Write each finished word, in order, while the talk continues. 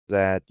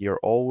that you're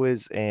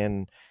always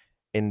in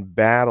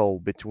battle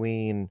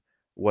between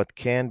what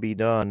can be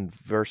done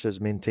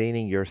versus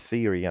maintaining your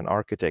theory and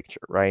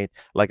architecture, right?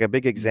 Like a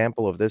big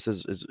example of this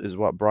is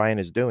what Brian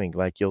is doing.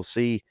 Like you'll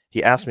see,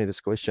 he asked me this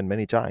question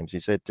many times. He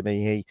said to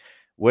me, "Hey,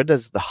 where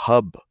does the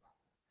hub,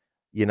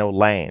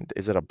 land?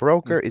 Is it a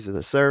broker? Is it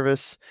a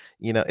service?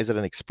 Is it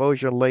an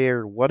exposure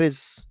layer?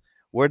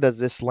 Where does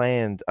this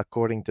land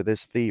according to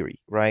this theory,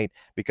 right?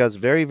 Because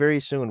very, very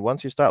soon,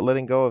 once you start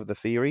letting go of the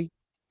theory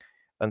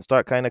and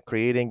start kind of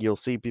creating, you'll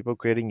see people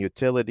creating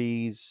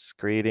utilities,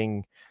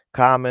 creating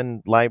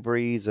common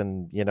libraries,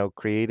 and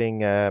creating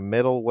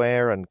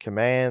middleware and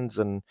commands,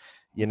 and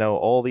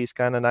all these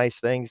kind of nice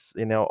things.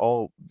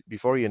 All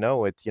before you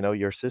know it,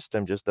 your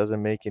system just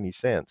doesn't make any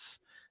sense.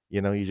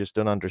 You just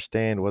don't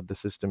understand what the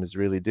system is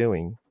really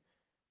doing,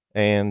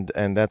 and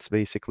that's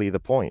basically the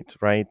point,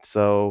 right?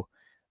 So,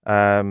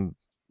 um,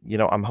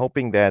 I'm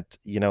hoping that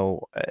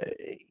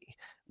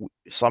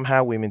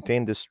somehow we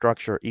maintain this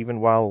structure even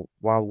while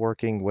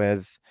working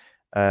with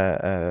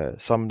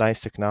some nice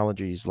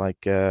technologies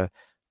like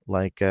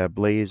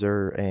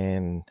Blazor,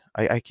 and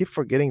I keep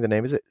forgetting the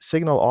name. Is it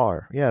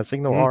SignalR? Yeah, Mm.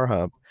 SignalR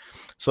Hub.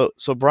 So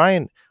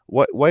Brian,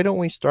 why don't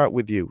we start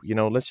with you?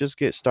 Let's just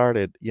get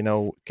started.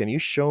 Can you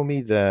show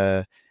me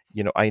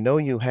I know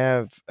you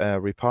have a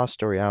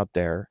repository out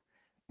there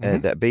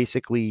Mm-hmm. that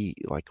basically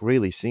like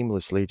really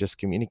seamlessly just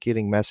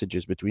communicating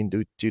messages between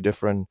two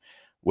different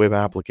web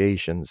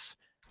applications.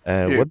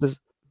 Yeah. What does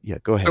Yeah,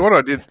 go So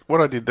ahead.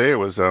 what I did there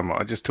was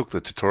I just took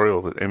the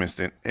tutorial that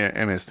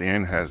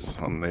MSDN has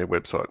on their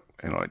website,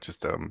 and I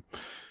just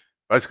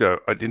basically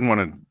I didn't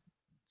want to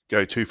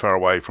go too far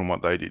away from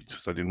what they did,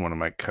 so I didn't want to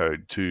make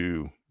code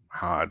too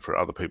hard for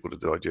other people to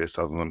digest,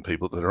 other than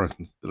people that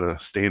are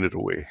standard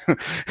aware.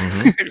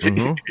 Mm-hmm. if, Mm-hmm.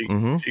 you,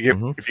 Mm-hmm. if you get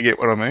Mm-hmm. if you get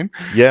what I mean.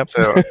 Yep.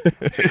 So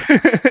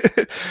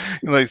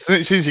as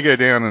soon as you go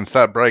down and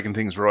start breaking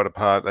things right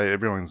apart,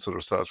 everyone sort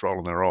of starts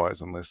rolling their eyes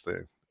unless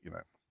they're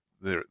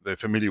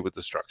familiar with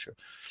the structure.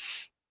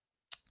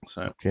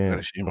 So I'm Okay. going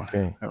to share my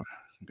Okay. I'm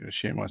going to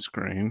share my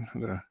screen.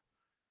 All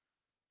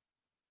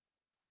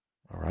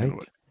How do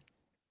right.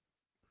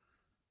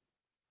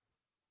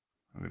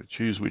 I'm going to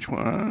choose which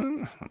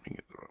one. Let me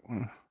get the right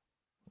one.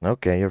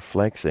 Okay, you're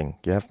flexing.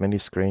 You have many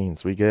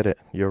screens. We get it.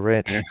 You're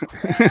Yeah.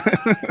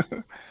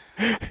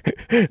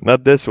 rich.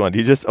 Not this one.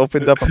 You just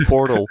opened up a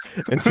portal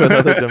into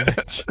another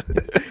dimension.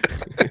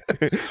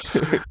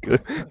 Go,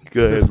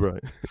 go ahead,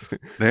 Brian.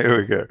 There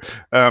we go.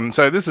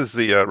 So this is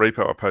the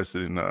repo I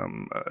posted in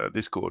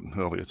Discord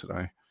earlier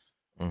today.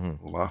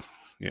 Mm-hmm.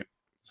 Yeah.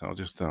 So I'll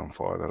just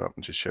fire that up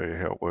and just show you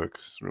how it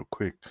works real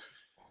quick.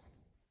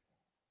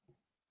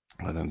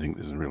 I don't think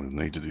there's a real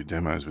need to do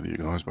demos with you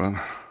guys, but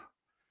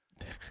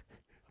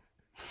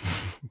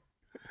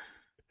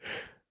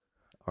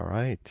All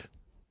right.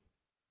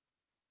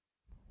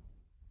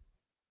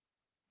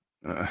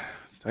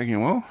 it's taking a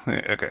while.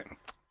 Yeah, okay.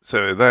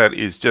 So that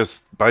is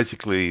just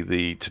basically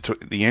the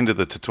end of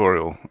the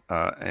tutorial,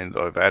 and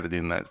I've added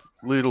in that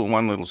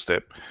one little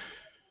step.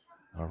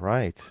 All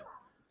right.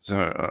 So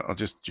I'll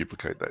just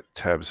duplicate that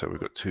tab so we've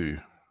got two.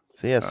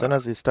 See, as soon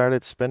as he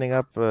started spinning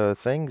up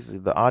things,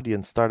 the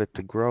audience started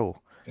to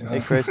grow. Hey,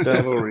 Christo.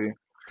 Hello.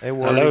 Hey,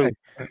 Wardy.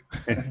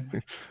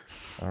 Hello.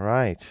 All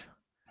right.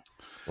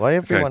 Why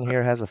Okay. everyone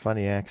here has a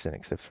funny accent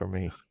except for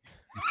me?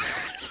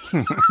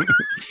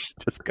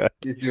 Just go,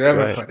 You do have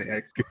go a ahead. funny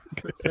accent.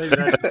 Maybe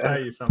I should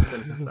tell you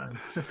something, Hassan.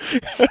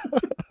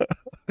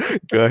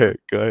 Go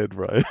ahead,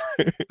 Brian.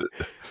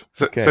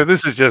 So, Okay. so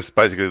this is just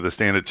basically the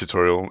standard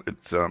tutorial.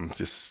 It's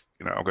just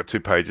I've got 2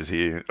 pages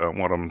here.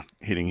 What I'm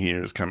hitting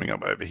here is coming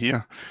up over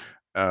here.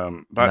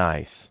 But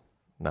Nice.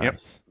 yep.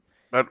 Nice.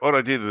 But what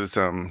I did is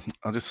I'll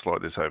just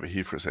slide this over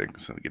here for a second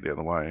so I get out of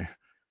the way.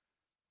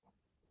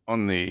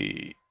 On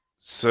the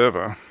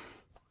server,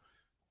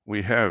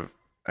 we have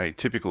a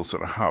typical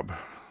sort of hub.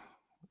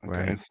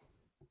 Okay. Right.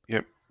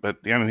 Yep.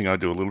 But the only thing I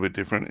do a little bit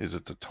different is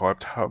it's a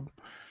typed hub.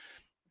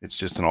 It's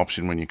just an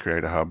option when you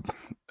create a hub.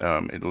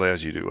 It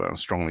allows you to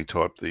strongly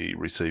type the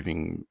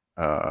receiving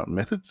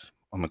methods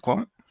on the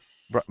client.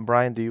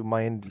 Brian, do you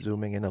mind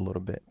zooming in a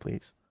little bit,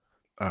 please?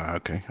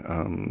 Okay.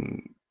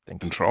 Thanks.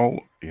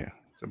 Control. Yeah.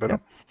 Is that better?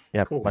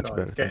 Yep, Poor much guy,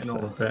 better. it's getting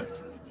Thanks, on a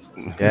bit.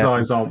 His Yeah.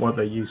 eyes aren't what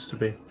they used to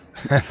be.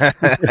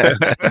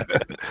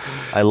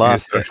 I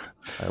lost Yes, it.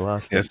 I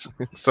lost Yes.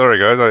 it. Sorry,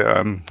 guys.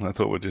 I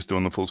thought we're just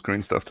doing the full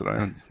screen stuff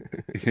today.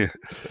 Yeah.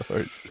 No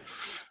worries.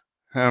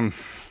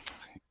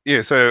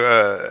 Yeah.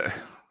 So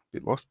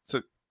bit lost.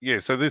 So yeah.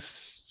 So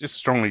this just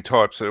strongly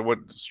type. So what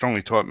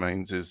strongly type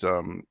means is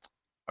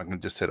I can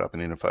just set up an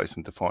interface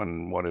and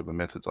define whatever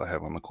methods I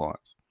have on the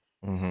clients.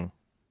 Mm-hmm.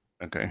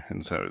 Okay.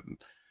 And so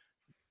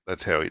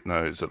that's how it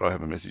knows that I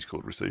have a message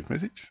called receive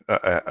message,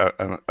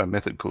 a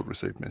method called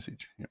receive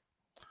message. Yeah.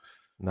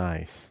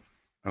 Nice.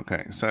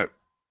 Okay, so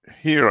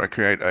here I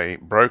create a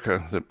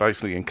broker that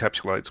basically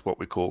encapsulates what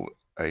we call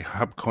a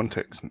hub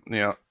context.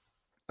 Now,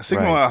 a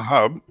SignalR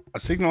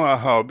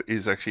Hub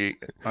is actually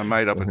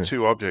made up of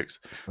 2 objects.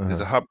 There's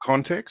a hub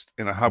context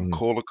and a hub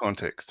caller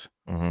context.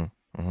 Mm-hmm.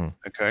 Mm-hmm.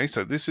 Okay,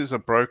 so this is a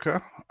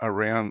broker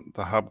around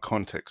the hub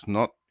context,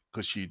 not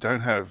because you don't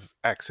have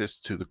access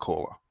to the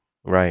caller.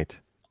 Right.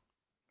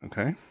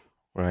 Okay,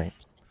 Right.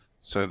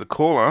 so the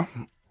caller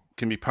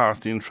can be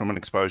passed in from an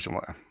exposure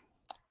layer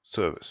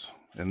service,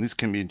 and this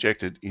can be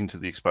injected into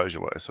the exposure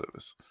layer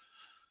service.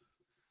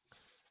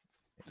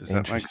 Does that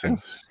make Interesting.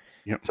 sense?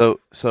 Yep.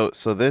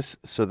 So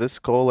this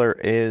caller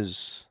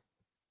is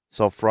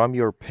so from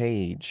your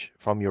page,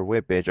 from your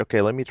web page. Okay,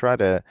 let me try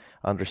to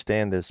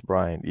understand this,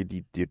 Brian.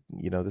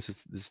 You know, this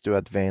is too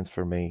advanced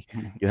for me.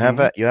 Mm-hmm.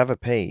 You have a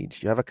page,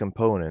 you have a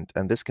component,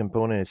 and this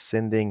component is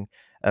sending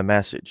a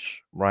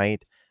message,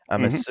 right?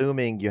 I'm Mm-hmm.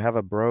 assuming you have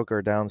a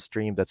broker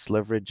downstream that's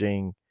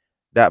leveraging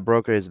that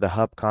broker is the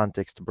hub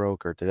context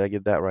broker. Did I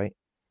get that right?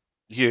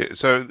 Yeah,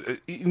 so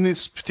in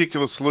this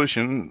particular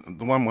solution,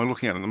 the one we're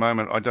looking at the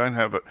moment, I don't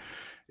have it.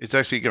 It's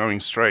actually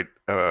going straight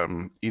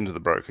into the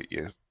broker,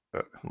 yeah.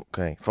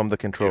 Okay, from the Yep.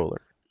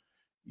 controller.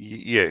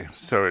 Yeah,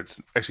 so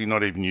it's actually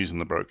not even using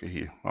the broker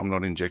here. I'm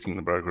not injecting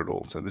the broker at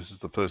all. So this is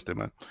the first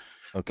demo.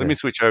 Let me Okay,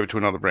 switch over to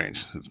another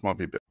branch. This might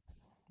be better.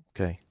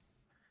 okay.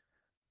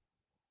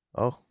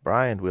 Oh,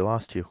 Brian, we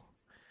lost you.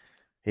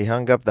 He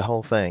hung up the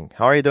whole thing.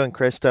 How are you doing,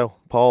 Christo?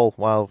 Paul,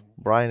 while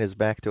Brian is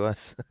back to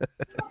us.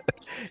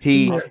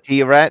 Yeah.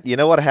 He ran, you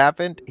know what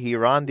happened? He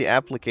ran the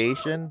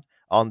application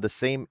on the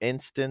same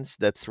instance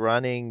that's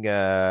running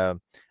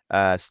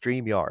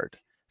StreamYard.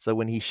 So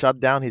when he shut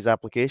down his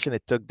application,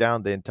 it took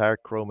down the entire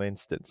Chrome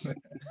instance.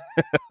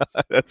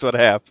 That's what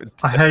happened.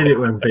 I hate it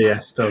when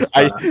VS does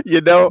I, that.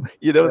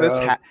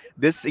 this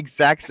this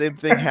exact same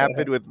thing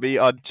happened with me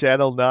on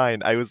Channel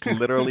 9. I was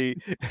literally,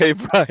 hey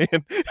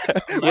Brian,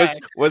 I'm back.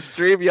 was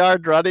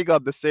StreamYard running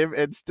on the same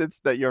instance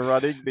that you're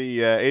running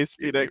the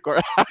ASP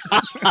network?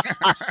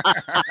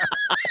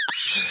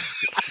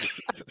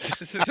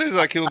 As soon as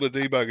I killed the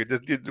debug,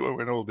 it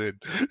went all dead.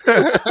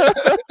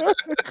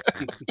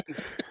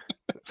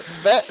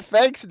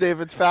 Thanks,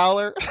 David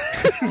Fowler.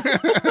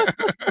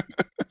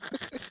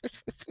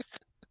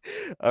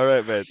 All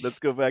right, man. Let's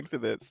go back to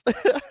this.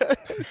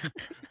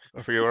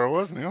 I forget where I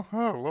was now.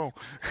 Oh, well.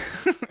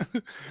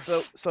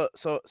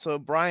 So,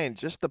 Brian,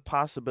 just the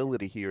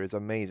possibility here is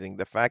amazing.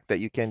 The fact that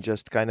you can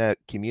just kind of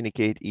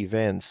communicate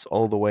events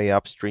all the way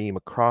upstream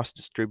across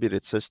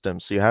distributed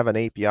systems. So you have an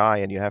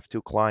API and you have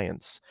two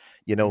clients,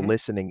 Mhm.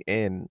 listening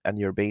in, and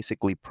you're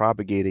basically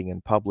propagating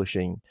and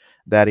publishing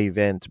that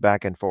event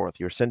back and forth.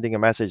 You're sending a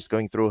message, it's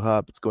going through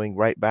Hub, it's going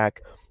right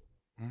back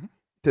Mhm.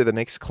 to the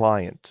next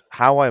client.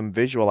 How I'm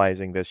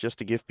visualizing this, just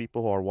to give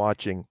people who are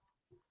watching,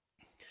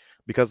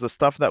 because the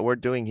stuff that we're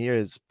doing here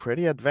is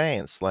pretty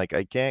advanced. Like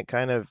I can't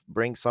kind of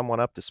bring someone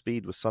up to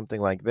speed with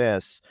something like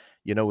this,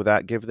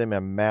 without give them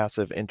a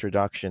massive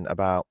introduction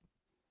about,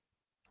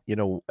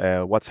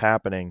 what's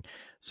happening.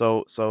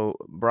 So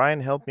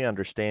Brian, help me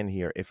understand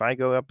here. If I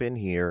go up in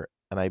here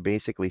and I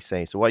basically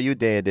say, so what you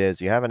did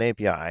is you have an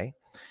API,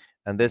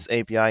 and this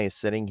API is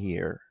sitting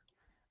here,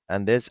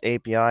 and this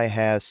API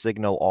has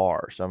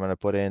SignalR. So I'm going to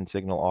put in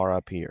SignalR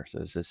up here. So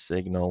this is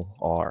SignalR,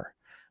 Mhm.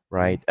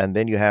 right? And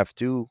then you have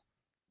two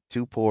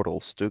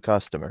portals, two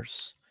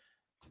customers,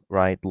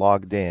 right,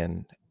 logged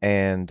in,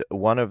 and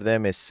one of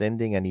them is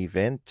sending an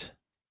event,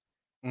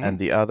 Mhm. and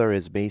the other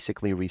is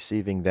basically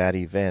receiving that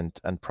event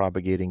and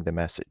propagating the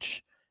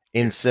message.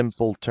 In Yes.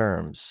 simple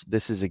terms,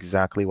 this is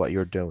exactly what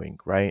you're doing,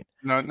 right?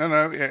 No, no,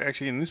 no.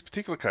 Actually, in this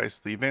particular case,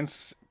 the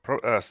events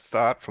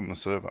start from the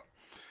server.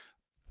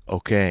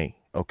 Okay,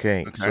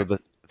 okay. Okay.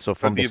 So But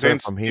from the server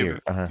from here.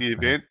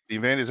 the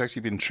event has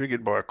actually been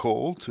triggered by a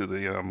call to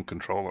the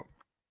controller.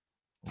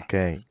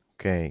 Okay,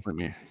 okay. Let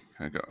me.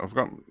 I've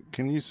got.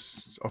 Can you?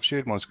 I've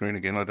shared my screen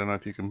again. I don't know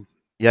if you can.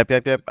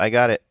 Yep. I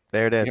got it.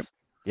 There it Yep. is.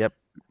 Yep.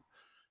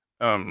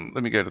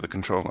 Let me go to the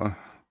controller.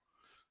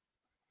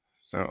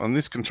 So on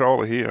this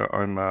controller here,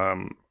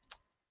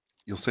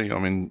 you'll see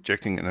I'm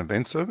injecting an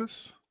event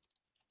service.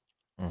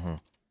 Mm-hmm.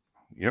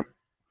 Yep.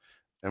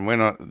 And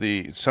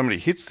when somebody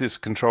hits this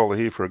controller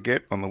here for a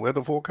get on the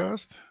weather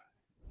forecast,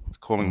 it's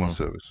calling my Mm-hmm.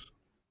 service.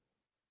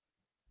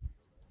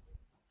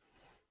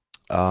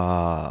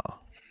 Uh,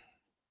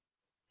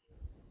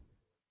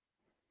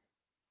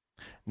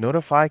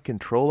 Notify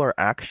controller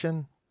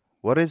action?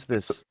 What is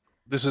this?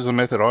 This is a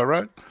method I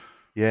wrote.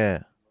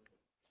 Yeah.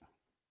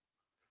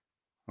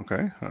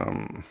 Okay.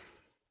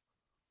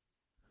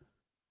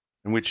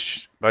 In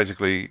which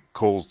basically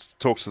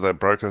talks to that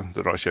broker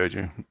that I showed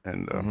you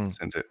and Mm-hmm.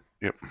 sends it.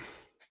 Yep.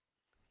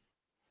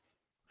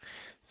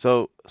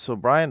 So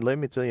Brian, let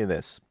me tell you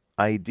this.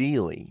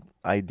 Ideally,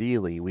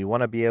 we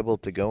want to be able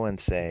to go and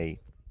say,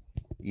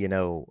 you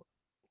know,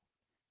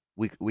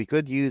 we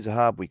could use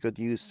Hub, we could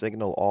use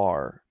Signal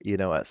R,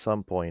 at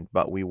some point,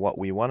 but what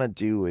we want to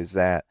do is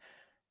that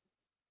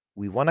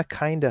we want to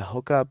kind of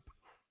hook up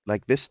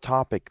like this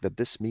topic that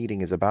this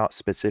meeting is about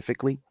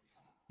specifically.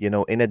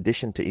 In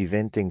addition to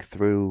eventing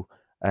through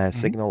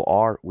Mm-hmm.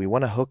 SignalR, we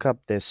want to hook up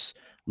this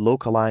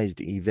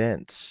localized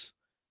events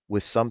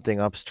with something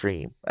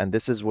upstream. And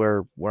this is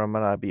where I'm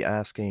gonna be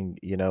asking,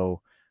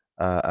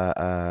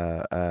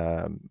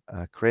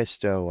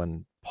 Christo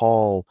and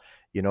Paul,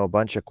 a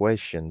bunch of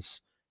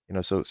questions. You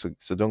know,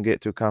 so don't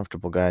get too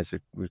comfortable, guys.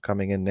 We're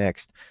coming in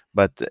next.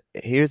 But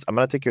I'm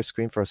gonna take your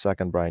screen for a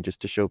second, Brian, just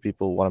to show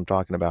people what I'm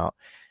talking about.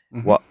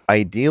 Mm-hmm. What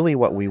ideally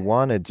what we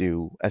want to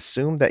do,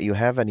 assume that you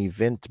have an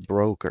event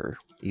broker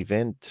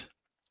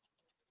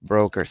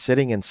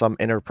sitting in some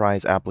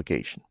enterprise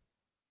application.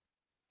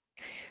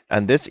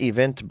 And this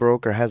event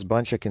broker has a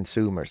bunch of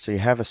consumers. So you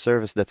have a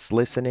service that's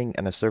listening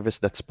and a service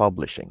that's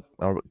publishing,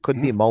 or it could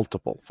be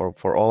multiple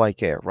for all I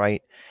care,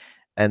 right?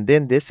 And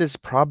then this is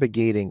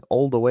propagating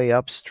all the way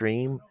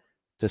upstream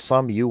to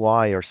some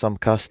UI or some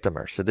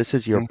customer. So this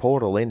is your Mm-hmm.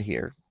 portal in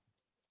here,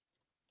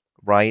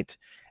 right?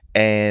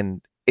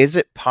 And is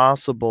it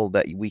possible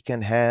that we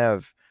can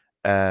have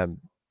um,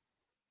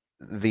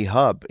 the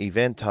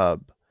event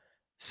hub,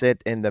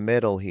 sit in the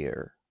middle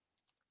here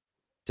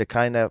to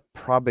kind of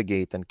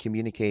propagate and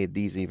communicate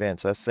these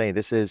events? Let's say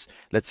this is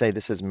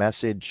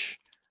message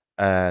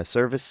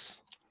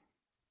service,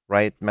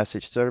 right?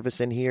 Message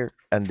service in here,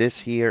 and this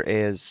here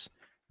is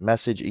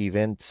message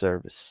event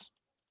service.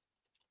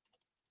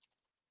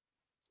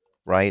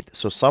 Right?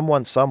 So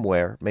someone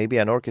somewhere, maybe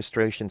an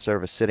orchestration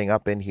service sitting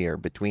up in here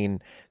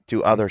between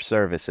two other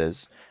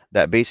services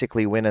that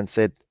basically went and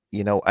said,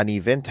 you know, an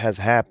event has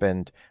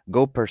happened,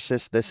 go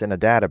persist this in a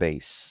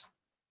database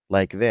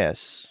like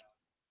this.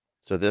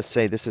 So let's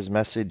say this is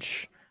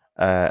message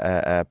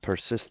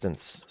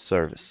persistence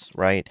service,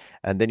 right?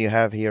 And then you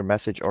have here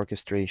message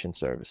orchestration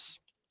service.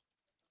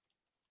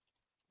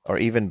 Or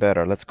even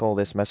better, let's call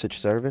this message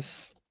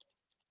service.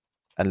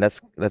 And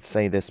let's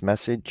say this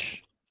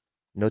message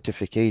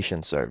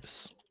notification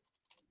service.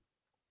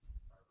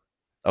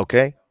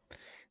 Okay?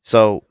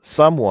 So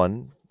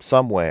someone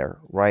somewhere,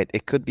 right?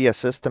 It could be a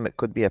system, it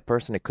could be a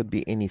person, it could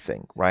be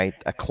anything, right?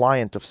 A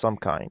client of some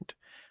kind,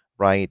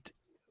 right?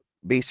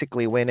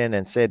 Basically went in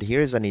and said,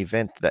 here's an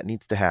event that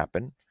needs to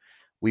happen.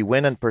 We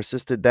went and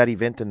persisted that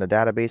event in the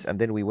database, and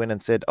then we went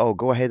and said, oh,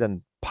 go ahead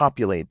and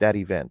populate that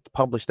event,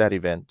 publish that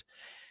event.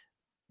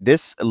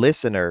 This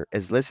listener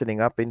is listening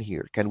up in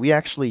here. Can we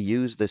actually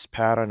use this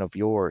pattern of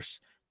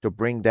yours to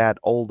bring that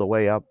all the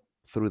way up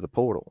through the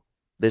portal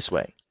this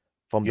way,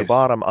 from the Yes.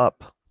 bottom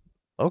up?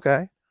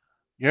 Okay.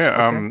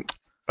 Yeah.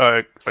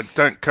 Okay. I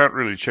can't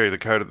really show you the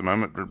code at the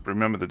moment, but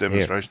remember the Here.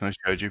 demonstration I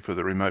showed you for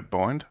the remote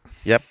bind?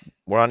 Yep.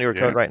 We're on your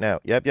Yeah. code right now.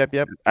 Yep.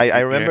 I Yeah.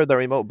 remember the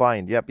remote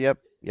bind. Yep. Yeah,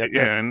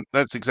 and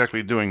that's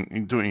exactly doing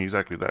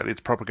exactly that.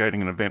 It's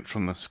propagating an event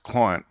from this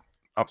client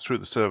up through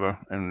the server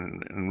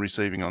and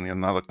receiving on the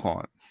another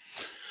client.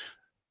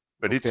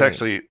 But it's Okay.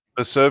 actually,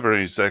 the server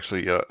is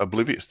actually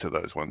oblivious to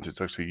those ones.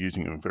 It's actually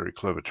using a very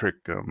clever trick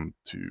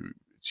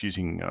it's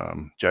using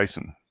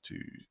JSON to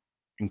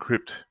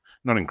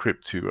not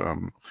encrypt,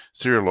 to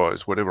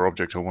serialize whatever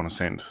object I want to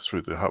send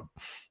through the hub,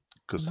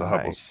 because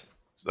Nice.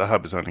 the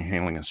hub is only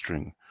handling a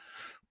string.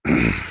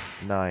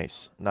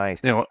 Nice.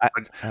 Now,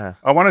 Uh,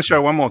 I want to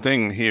show one more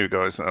thing here,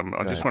 guys. I Go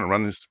just ahead.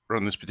 want to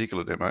run this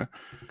particular demo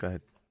Go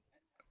ahead.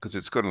 because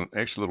it's got an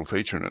extra little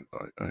feature in it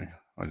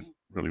I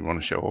really want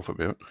to show off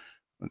about.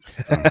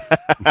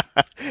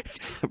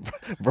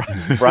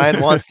 Brian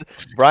wants to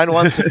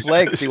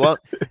flex. He want,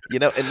 you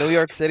know, in New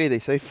York City they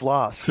say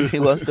floss. He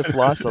wants to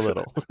floss a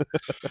little.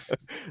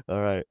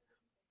 All right.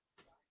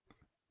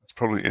 It's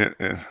probably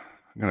I'm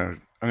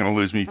gonna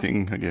lose me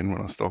thing again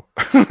when I stop.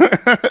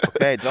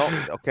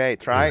 Okay,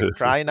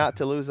 try not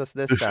to lose us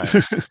this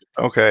time.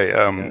 Okay,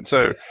 Yeah.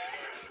 so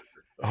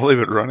I'll leave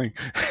it running.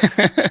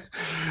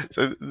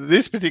 So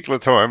this particular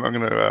time I'm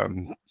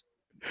gonna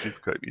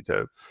duplicate my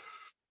tab.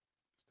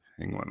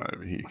 Hang on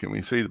over here. Can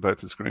we see both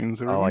the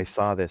screens? Oh, I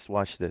saw this.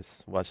 Watch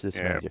this. Watch this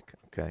Yeah. magic.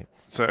 Okay.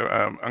 So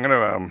I'm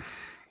gonna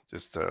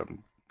just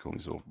call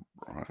myself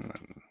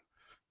Brian.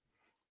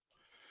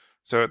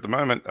 So at the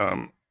moment,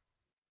 I'm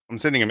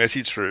sending a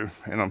message through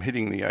and I'm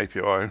hitting the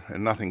API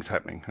and nothing's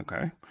happening,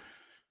 okay?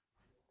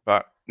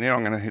 But now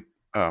I'm going to hit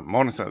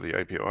monitor the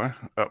API.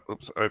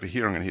 Over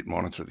here I'm going to hit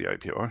monitor the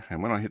API.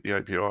 And when I hit the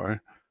API...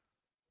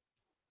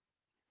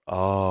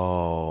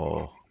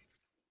 Oh.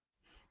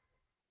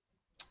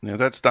 Now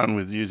that's done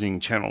with using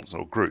channels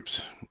or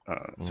groups,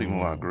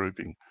 SignalR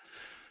grouping.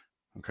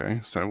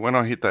 Okay, so when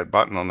I hit that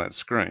button on that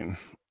screen,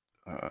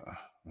 I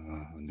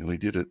nearly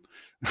did it.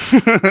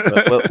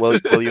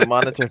 Will you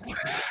monitor?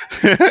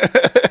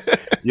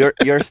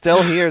 You're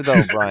still here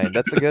though, Brian.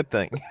 That's a good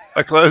thing.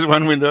 I closed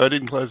one window. I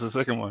didn't close the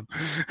second one.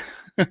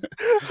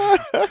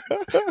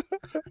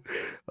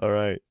 All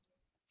right.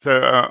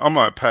 So on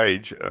my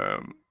page,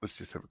 let's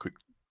just have a quick.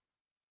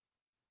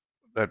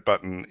 That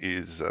button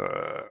is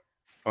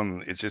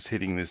on. It's just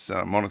hitting this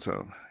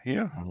monitor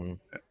here,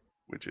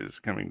 which is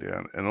coming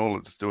down, and all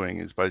it's doing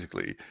is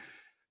basically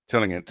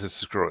telling it to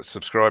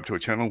subscribe to a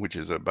channel, which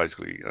is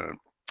basically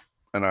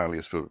an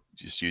alias for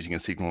just using a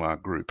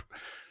SignalR group.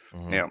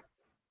 Now,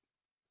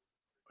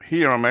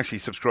 here I'm actually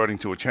subscribing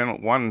to a channel,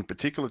 one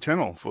particular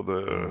channel for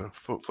the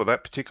for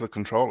that particular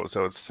controller.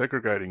 So it's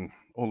segregating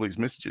all these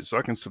messages. So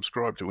I can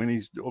subscribe to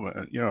any,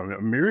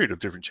 a myriad of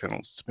different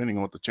channels, depending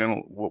on what the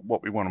channel,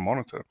 what we want to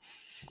monitor,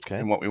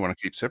 and what we want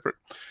to keep separate.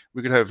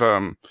 We could have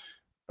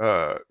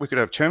we could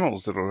have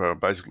channels that are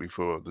basically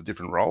for the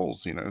different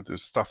roles. You know,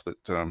 there's stuff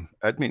that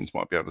admins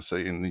might be able to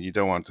see, and you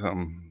don't want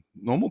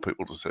normal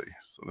people to see,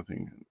 sort of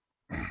thing.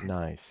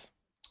 Nice,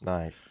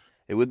 nice.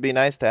 It would be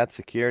nice to add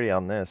security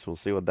on this. We'll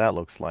see what that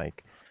looks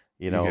like.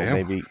 You know,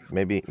 Yeah.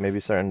 maybe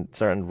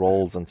certain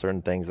roles and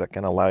certain things that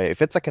can allow you.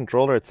 If it's a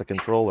controller, it's a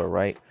controller,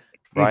 right?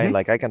 Brian, Hmm.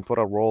 like I can put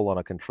a role on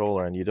a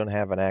controller and you don't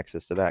have an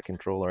access to that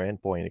controller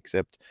endpoint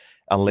except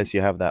unless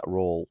you have that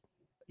role,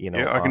 you know,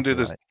 Yeah, I can do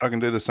this. authorized. I can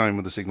do the same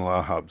with the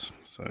SignalR hubs.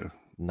 So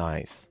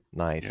Nice,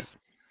 yeah, nice.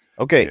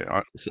 Okay.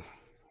 yeah, So,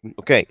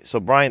 okay,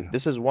 so Brian,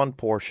 this is one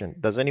portion.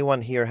 Does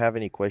anyone here have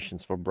any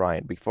questions for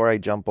Brian before I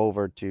jump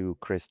over to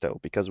Christo?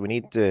 Because we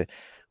need to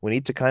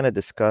kind of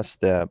discuss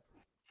the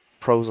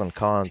pros and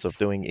cons of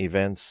doing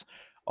events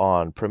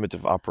on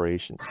primitive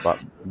operations. But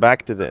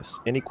back to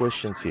this. Any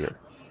questions here?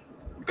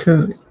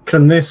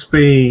 Can this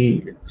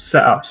be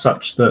set up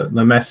such that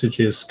the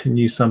messages can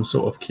use some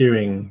sort of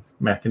queuing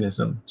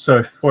mechanism? So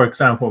if, for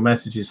example, a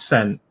message is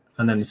sent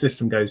and then the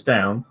system goes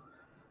down,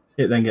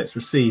 it then gets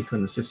received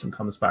when the system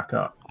comes back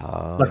up,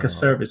 like a Oh,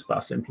 service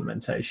bus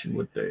implementation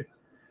would do.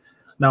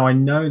 Now, I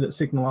know that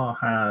SignalR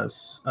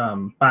has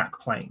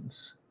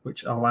backplanes,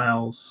 which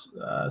allows,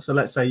 so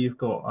let's say you've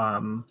got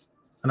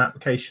an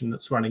application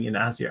that's running in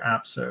Azure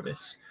App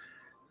Service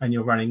and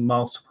you're running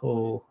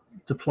multiple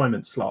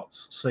deployment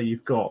slots. So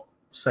you've got,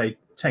 say,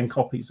 10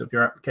 copies of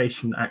your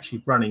application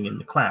actually running in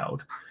the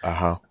cloud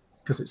uh-huh,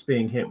 because it's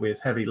being hit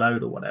with heavy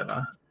load or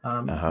whatever.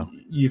 uh-huh.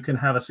 You can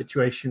have a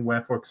situation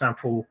where, for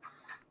example,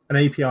 an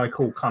API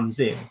call comes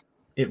in,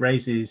 it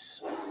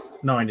raises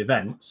 9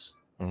 events,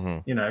 Mm-hmm,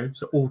 you know,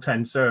 so all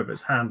 10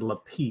 servers handle a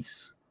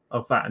piece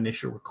of that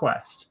initial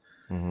request.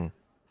 mm-hmm.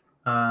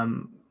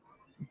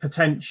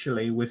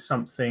 Potentially with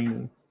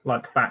something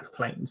like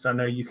backplanes, I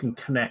know you can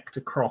connect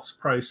across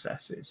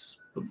processes,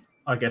 but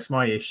I guess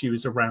my issue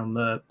is around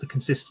the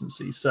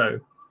consistency. So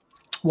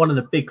one of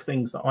the big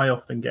things that I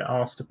often get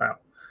asked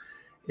about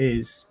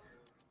is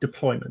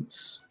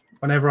deployments.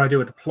 Whenever I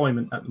do a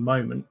deployment at the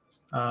moment,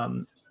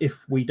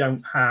 if we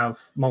don't have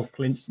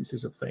multiple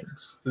instances of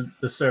things,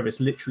 the service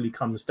literally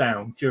comes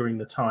down during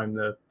the time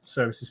the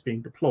service is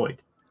being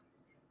deployed.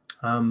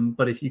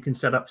 But if you can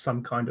set up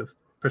some kind of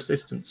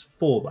persistence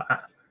for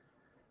that,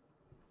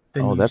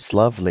 then Oh, you that's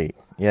lovely.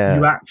 Yeah.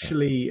 you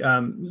actually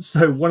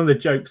so one of the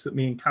jokes that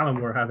me and Callum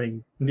were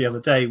having the other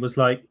day was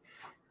like,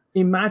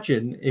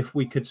 imagine if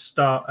we could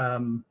start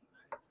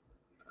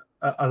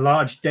a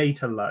large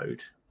data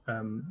load,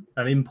 an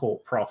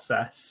import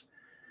process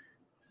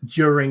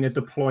during a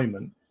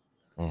deployment,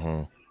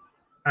 Mm-hmm.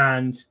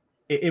 and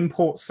it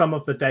imports some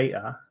of the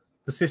data,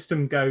 the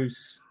system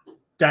goes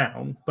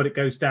down, but it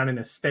goes down in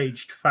a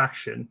staged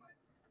fashion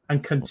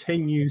and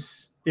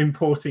continues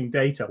importing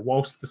data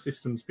whilst the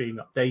system's being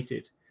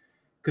updated,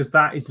 because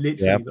that is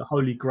literally Yep. the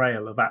holy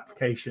grail of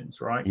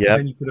applications, right? Because Yep.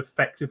 then you could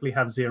effectively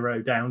have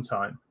zero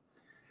downtime.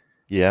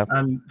 Yep.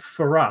 And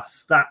for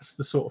us, that's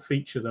the sort of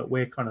feature that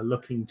we're kind of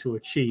looking to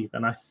achieve.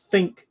 And I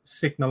think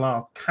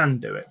SignalR can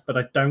do it, but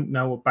I don't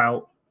know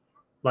about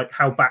like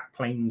how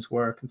backplanes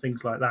work and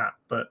things like that.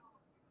 But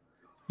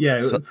yeah,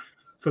 So,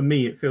 for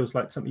me, it feels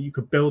like something you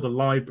could build a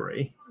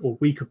library, or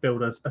we could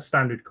build a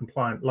standard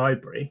compliant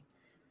library,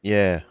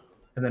 yeah.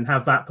 and then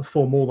have that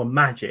perform all the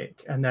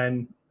magic, and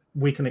then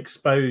we can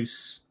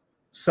expose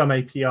some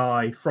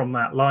API from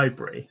that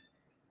library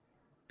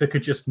that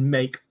could just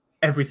make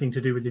everything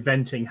to do with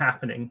eventing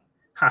happen,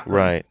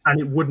 Right. and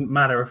it wouldn't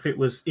matter if it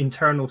was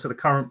internal to the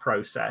current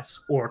process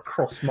or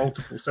across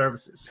multiple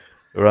services.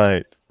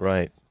 Right.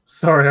 Right.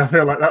 Sorry, I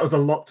feel like that was a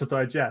lot to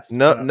digest,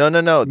 No, but no, no,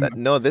 no.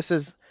 No, this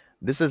is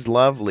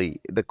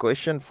lovely. The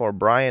question for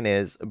Brian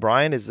is,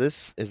 Brian, is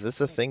this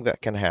a thing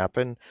that can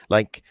happen?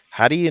 Like,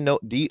 how do you know?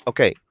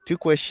 Okay, two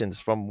questions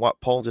from what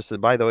Paul just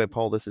said. By the way,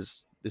 Paul, this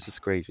is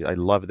crazy. I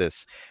love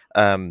this.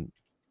 Um,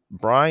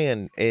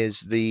 Brian,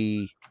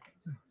 do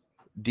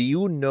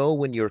you know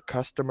when your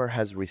customer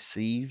has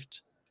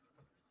received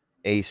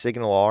a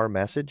SignalR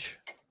message?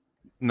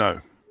 No.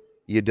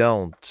 You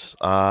don't.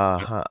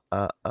 Uh-huh.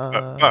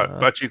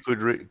 But you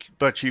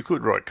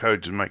could write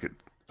code to make it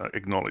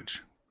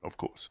acknowledge, of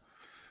course.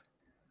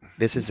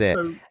 This is it.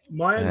 so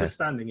my Uh,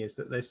 understanding is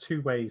that there's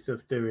two ways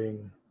of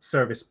doing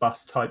service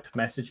bus type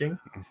messaging.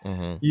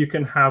 mm-hmm, You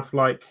can have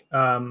like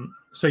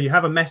so you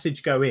have a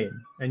message go in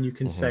and you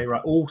can mm-hmm, say,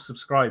 right, all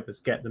subscribers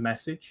get the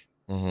message,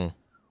 mm-hmm.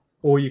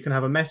 or you can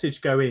have a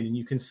message go in and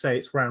you can say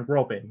it's round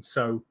robin,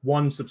 so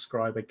one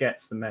subscriber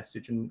gets the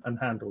message and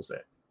handles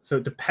it. So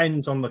it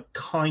depends on the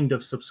kind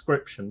of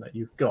subscription that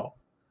you've got.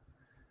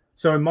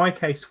 So in my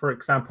case, for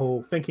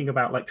example, thinking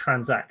about like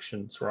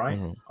transactions, right?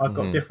 Mm-hmm. I've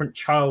got Mm-hmm. different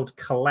child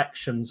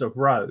collections of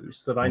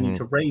rows that I need Mm-hmm.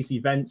 to raise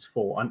events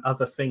for, and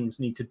other things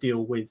need to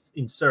deal with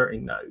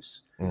inserting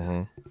those.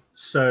 Mm-hmm.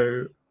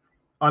 So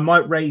I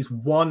might raise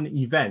one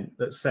event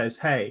that says,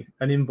 hey,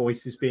 an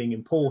invoice is being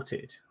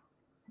imported,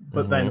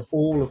 but Mm-hmm. then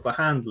all of the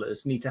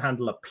handlers need to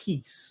handle a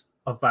piece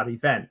of that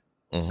event,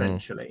 Mm-hmm.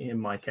 essentially, in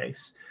my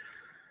case.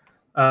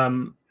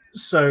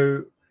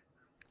 So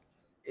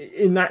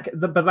in that,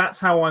 but that's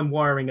how I'm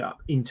wiring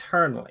up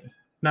internally.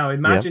 Now,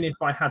 imagine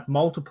if I had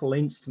multiple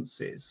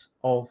instances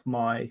of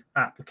my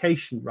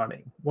application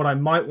running. What I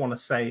might want to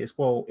say is,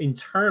 well,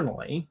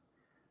 internally,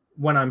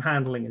 when I'm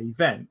handling an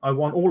event, I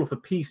want all of the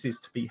pieces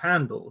to be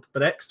handled,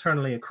 but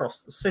externally across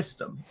the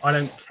system, I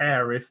don't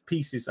care if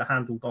pieces are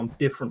handled on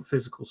different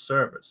physical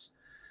servers.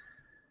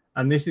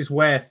 And this is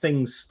where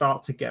things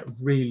start to get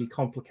really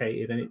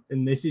complicated.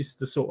 And this is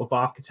the sort of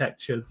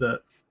architecture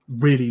that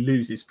really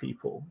loses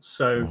people.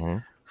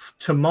 So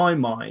to my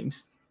mind,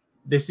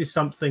 this is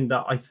something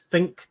that I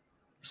think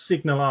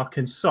SignalR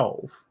can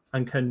solve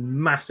and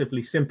can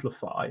massively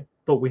simplify,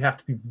 but we have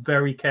to be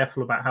very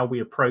careful about how we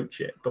approach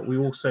it. But we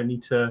also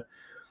need to,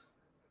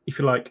 if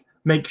you like,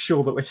 make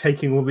sure that we're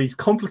taking all these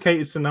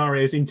complicated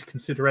scenarios into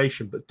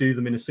consideration, but do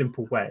them in a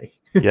simple way.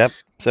 Yep,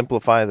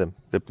 simplify them.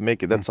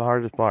 Make it. That's the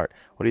hardest part.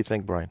 What do you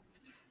think, Brian?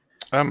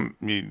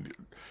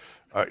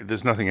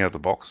 There's nothing out of the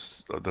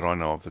box that I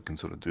know of that can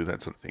sort of do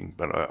that sort of thing,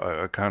 but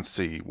I can't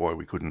see why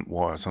we couldn't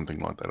wire something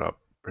like that up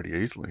pretty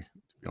easily,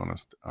 to be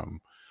honest.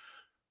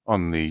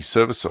 On the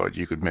server side,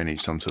 you could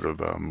manage some sort of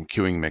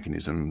queuing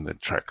mechanism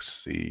that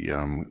tracks the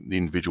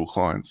individual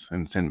clients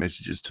and send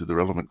messages to the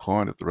relevant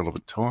client at the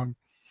relevant time.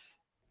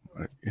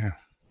 Yeah.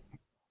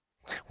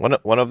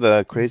 One of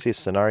the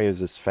craziest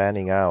scenarios is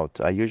fanning out.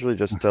 I usually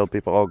just tell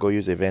people, oh, go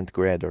use Event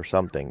Grid or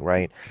something,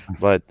 right?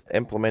 But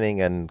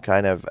implementing and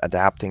kind of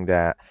adapting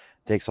that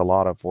takes a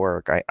lot of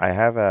work. I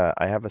have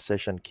a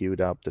session queued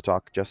up to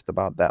talk just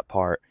about that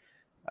part.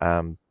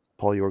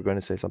 Paul, you were going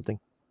to say something?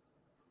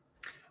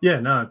 Yeah,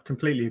 no, I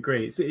completely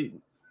agree.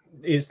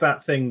 It's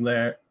that thing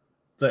there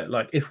that,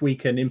 like, if we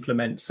can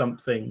implement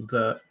something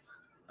that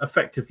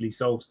effectively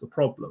solves the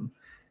problem,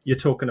 you're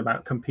talking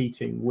about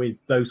competing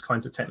with those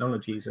kinds of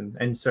technologies and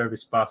end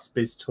service bus,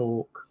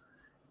 BizTalk,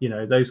 you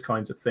know, those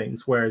kinds of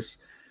things. Whereas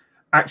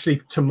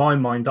actually, to my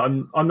mind,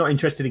 I'm not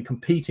interested in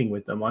competing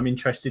with them. I'm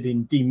interested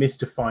in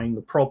demystifying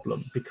the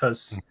problem,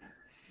 because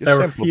there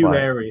are a few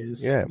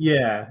areas.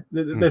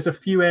 There's a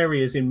few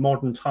areas in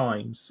modern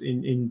times,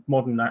 in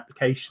modern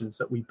applications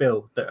that we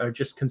build that are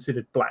just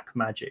considered black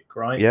magic,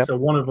 right? So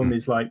one of them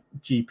is like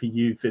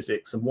GPU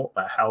physics and what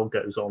the hell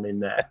goes on in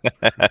there.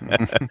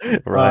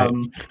 Right.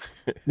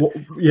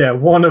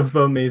 One of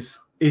them is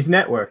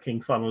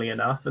networking, funnily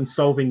enough, and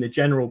solving the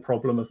general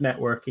problem of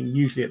networking,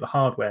 usually at the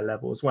hardware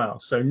level as well.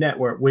 So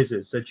network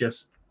wizards are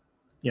just,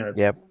 you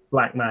know,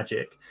 black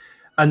magic.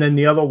 And then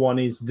the other one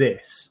is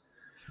this.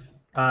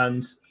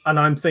 And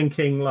I'm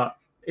thinking, like,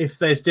 if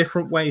there's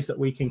different ways that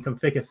we can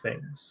configure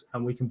things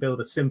and we can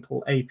build a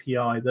simple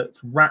API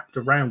that's wrapped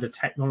around a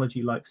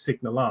technology like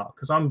SignalR,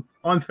 because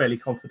I'm fairly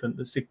confident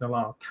that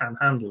SignalR can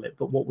handle it,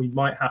 but what we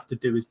might have to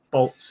do is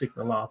bolt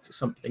SignalR to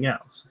something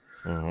else.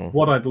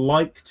 What I'd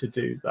like to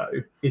do,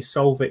 though, is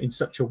solve it in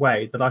such a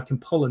way that I can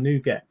pull a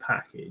NuGet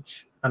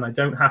package and I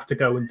don't have to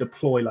go and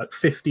deploy like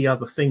 50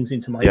 other things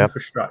into my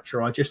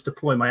infrastructure. I just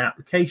deploy my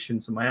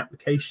applications, and my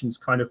applications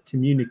kind of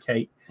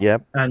communicate,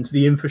 and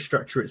the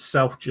infrastructure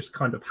itself just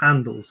kind of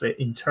handles it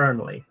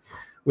internally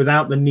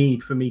without the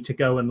need for me to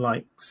go and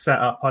like set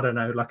up, I don't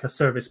know, like a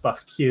service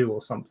bus queue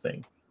or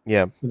something.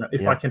 You know,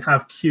 if I can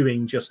have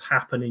queuing just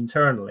happen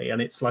internally,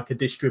 and it's like a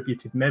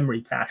distributed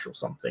memory cache or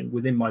something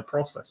within my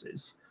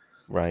processes.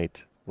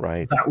 Right.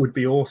 That would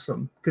be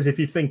awesome. Because if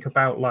you think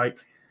about like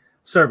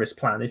service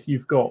plan, if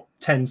you've got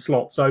 10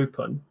 slots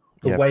open,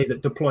 the way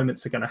that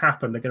deployments are going to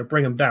happen, they're going to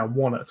bring them down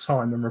one at a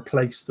time and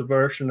replace the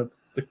version of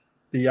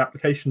the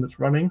application that's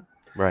running.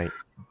 Right.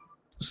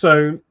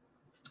 So,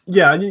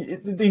 yeah,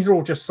 these are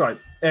all just like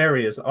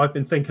areas that I've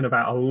been thinking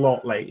about a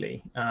lot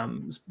lately,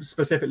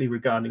 specifically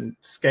regarding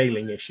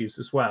scaling issues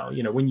as well.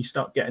 You know, when you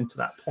start getting to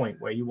that point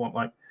where you want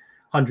like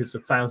hundreds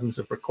of thousands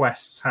of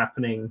requests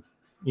happening,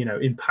 you know,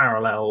 in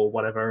parallel or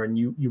whatever, and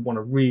you want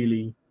to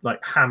really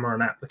like hammer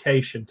an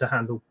application to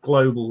handle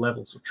global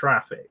levels of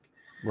traffic.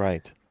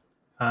 Right.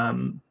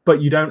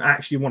 But you don't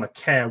actually want to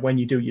care when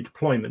you do your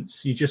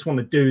deployments. You just want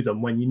to do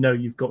them when you know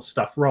you've got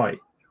stuff right.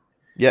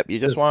 Yep, you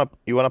just want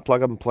to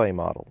plug and play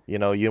model. You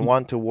know, you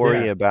want to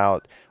worry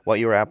about what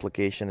your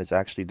application is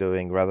actually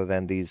doing rather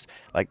than these.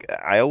 Like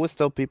I always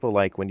tell people,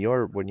 like when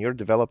you're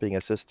developing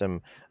a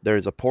system,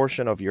 there's a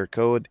portion of your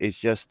code is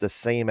just the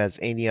same as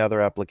any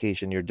other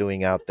application you're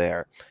doing out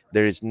there.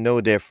 There is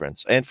no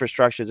difference.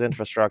 Infrastructure is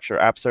infrastructure,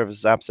 app service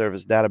is app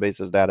service,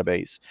 database is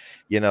database.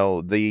 You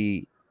know,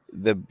 the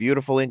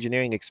beautiful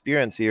engineering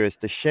experience here is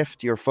to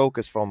shift your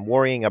focus from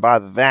worrying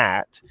about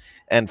that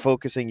and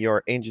focusing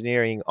your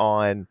engineering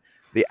on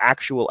the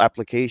actual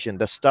application,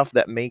 the stuff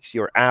that makes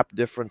your app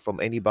different from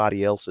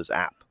anybody else's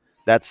app.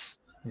 That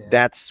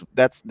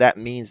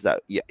means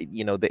that,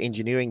 you know, the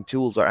engineering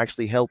tools are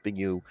actually helping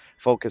you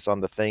focus on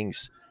the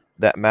things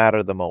that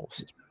matter the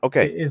most.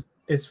 Okay.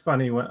 It's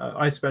funny when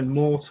I spend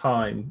more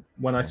time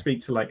when I speak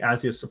to like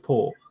Azure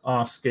support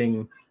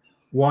asking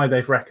why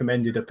they've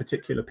recommended a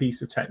particular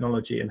piece of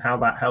technology and how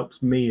that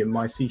helps me in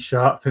my C#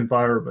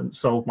 environment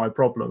solve my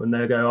problem. And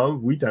they go, oh,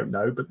 we don't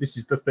know, but this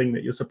is the thing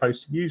that you're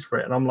supposed to use for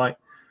it. And I'm like,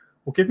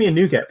 well, give me a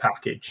NuGet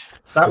package.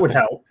 That would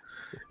help.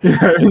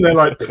 And they're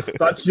like,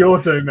 that's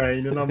your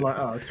domain. And I'm like,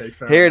 oh, okay,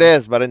 fair Here it enough.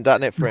 is, but in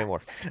 .NET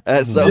Framework.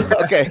 So,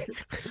 okay,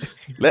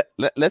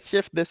 let's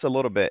shift this a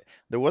little bit.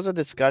 There was a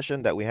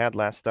discussion that we had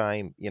last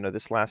time,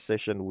 this last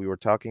session, we were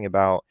talking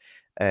about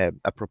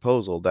a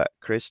proposal that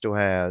Christo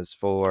has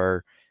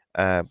for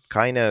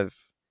kind of,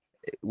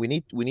 we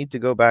need to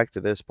go back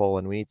to this, Paul,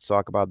 and we need to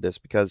talk about this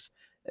because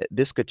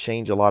this could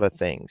change a lot of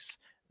things.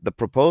 The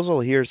proposal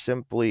here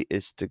simply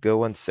is to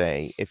go and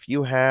say, if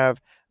you have,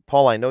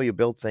 Paul, I know you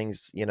build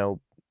things,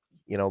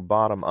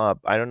 bottom up.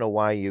 I don't know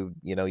why you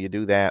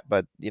do that,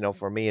 but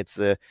for me it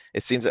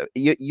seems that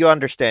you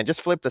understand.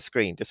 Just flip the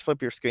screen. Just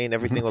flip your screen,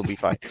 everything will be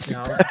fine.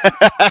 Yeah,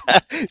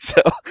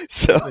 So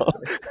so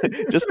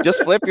literally.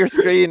 just flip your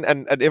screen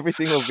and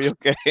everything will be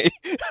okay.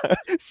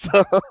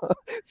 So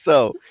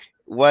so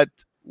what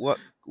what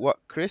what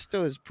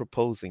Christo is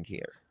proposing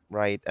here,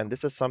 right? And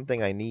this is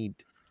something I need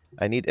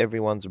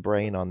everyone's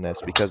brain on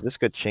this because this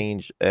could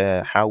change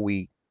how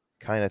we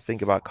kind of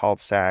think about call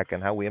stack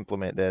and how we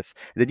implement this.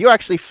 Did you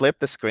actually flip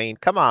the screen?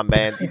 Come on,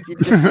 man. You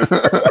just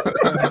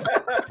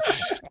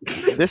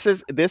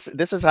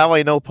this is how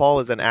I know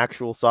Paul is an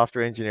actual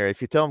software engineer.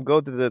 If you tell him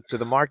go to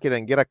the market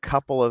and get a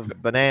couple of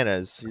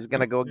bananas, he's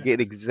gonna go get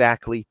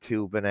exactly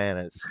 2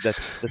 bananas.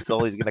 That's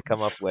all he's gonna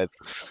come up with.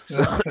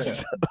 So,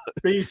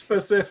 Be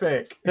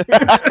specific.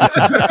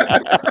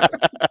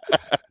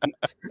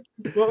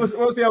 What was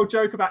the old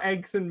joke about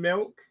eggs and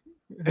milk?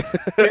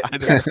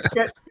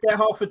 Get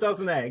half a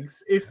dozen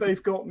eggs. If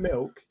they've got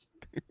milk,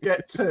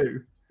 get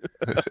 2.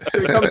 So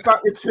he comes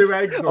back with 2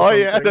 eggs or something.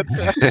 yeah, that's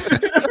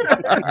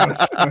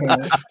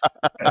right.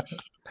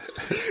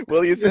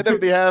 Well, you said if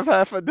they have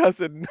half a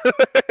dozen.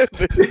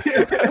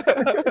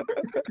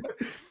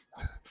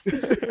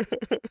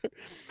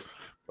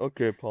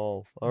 Okay,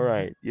 Paul. All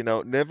right.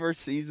 Never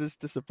ceases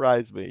to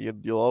surprise me.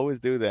 You'll always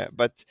do that.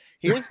 But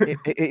here's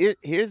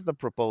here's the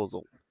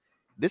proposal.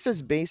 This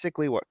is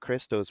basically what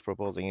Christo is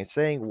proposing. He's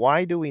saying,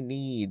 why do we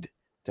need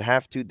to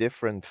have 2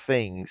 different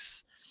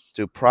things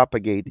to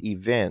propagate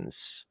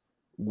events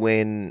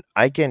when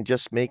I can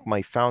just make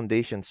my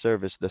foundation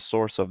service the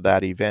source of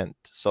that event?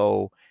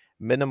 So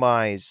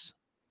minimize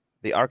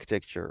the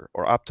architecture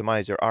or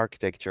optimize your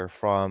architecture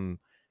from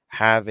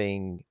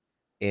having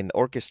an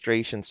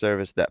orchestration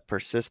service that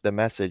persists the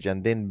message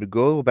and then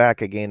go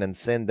back again and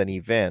send an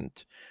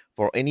event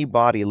for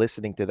anybody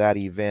listening to that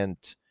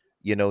event,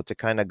 to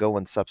kind of go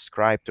and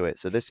subscribe to it.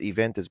 So this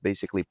event is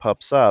basically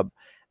pub sub,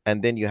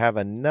 and then you have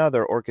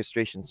another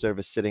orchestration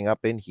service sitting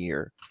up in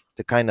here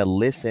to kind of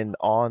listen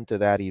on to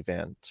that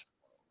event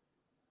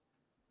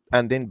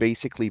and then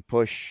basically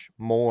push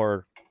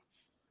more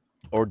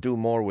or do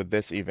more with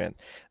this event.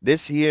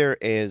 This here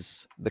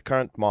is the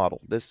current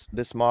model.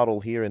 This model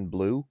here in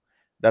blue,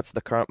 that's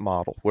the current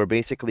model. We're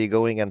basically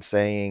going and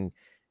saying,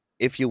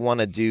 if you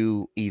want to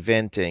do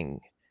eventing,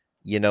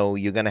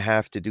 you're going to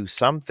have to do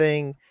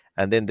something,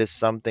 and then this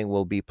something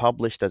will be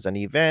published as an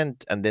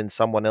event, and then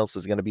someone else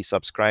is going to be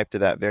subscribed to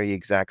that very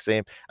exact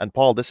same. And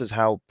Paul, this is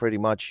how pretty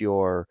much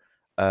your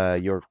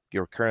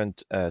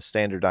current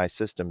standardized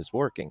system is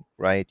working,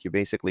 right? You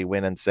basically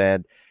went and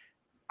said,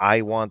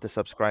 I want to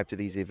subscribe to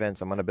these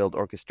events. I'm going to build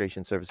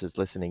orchestration services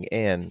listening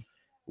in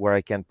where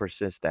I can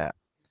persist that.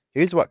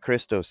 Here's what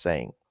Christo's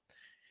saying.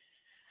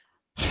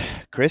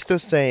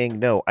 Christo's saying,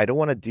 no, I don't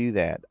want to do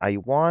that. I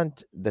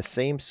want the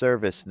same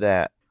service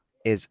that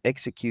is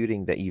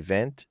executing the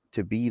event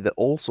to be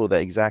also the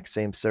exact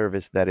same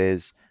service that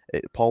is,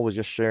 Paul was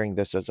just sharing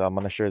this, as I'm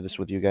going to share this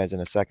with you guys in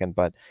a second,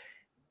 but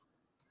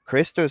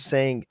Christo's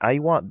saying, I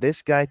want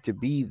this guy to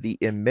be the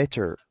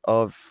emitter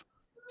of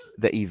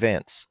the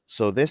events.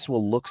 So this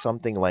will look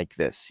something like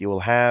this. You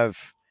will have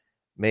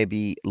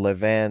maybe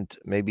Levant,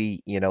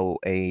 maybe,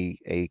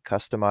 a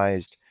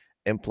customized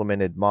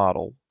implemented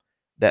model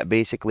that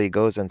basically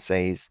goes and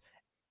says,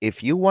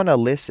 if you want to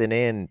listen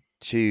in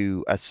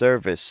to a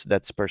service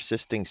that's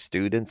persisting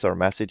students or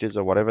messages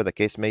or whatever the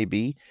case may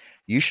be,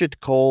 you should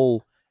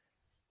call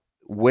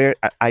where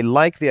I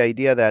like the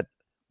idea that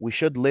we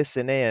should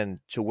listen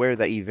in to where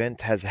the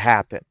event has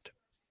happened.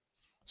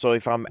 So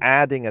if I'm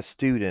adding a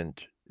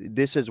student,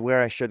 this is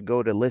where I should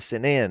go to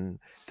listen in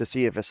to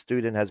see if a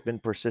student has been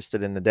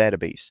persisted in the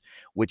database,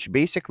 which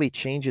basically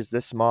changes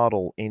this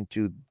model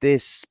into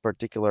this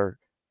particular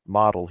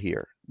model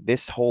here.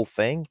 This whole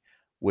thing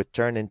would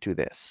turn into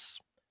this.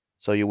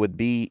 So you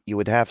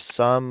would have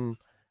some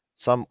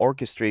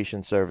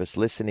orchestration service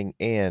listening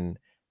in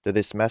to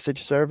this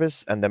message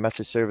service, and the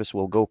message service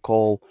will go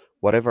call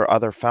whatever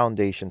other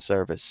foundation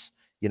service,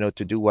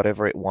 to do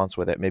whatever it wants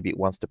with it. Maybe it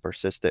wants to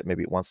persist it,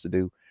 maybe it wants to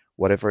do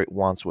whatever it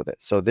wants with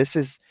it. So this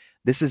is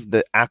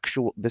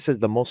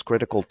the most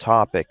critical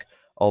topic,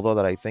 although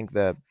that I think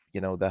the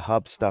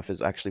hub stuff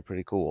is actually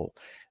pretty cool.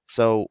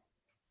 So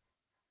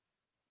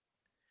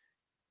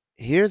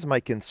here's my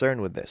concern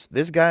with this.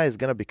 This guy is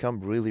going to become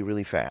really,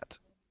 really fat.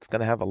 It's going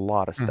to have a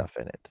lot of stuff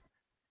in it.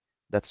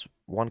 That's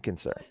one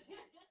concern.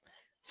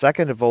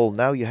 Second of all,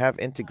 now you have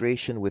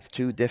integration with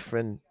 2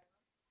 different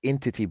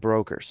entity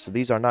brokers. So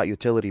these are not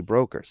utility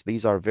brokers.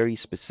 These are very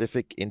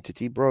specific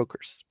entity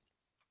brokers.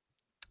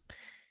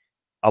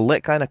 I'll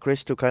let kind of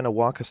Christo kind of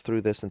walk us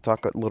through this and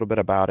talk a little bit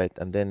about it,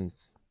 and then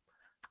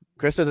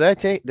Christo,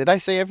 did I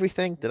say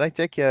everything? Did I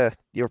take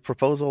your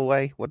proposal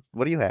away? What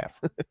do you have?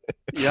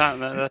 Yeah,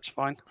 no, that's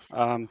fine.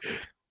 I'll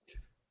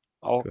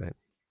Go ahead.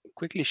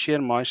 quickly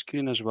share my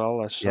screen as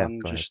well as Yeah,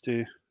 go ahead. just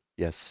to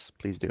Yes,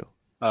 please do.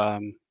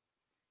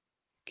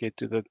 get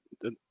to the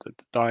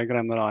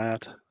diagram that I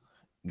had.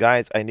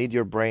 Guys, I need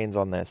your brains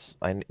on this.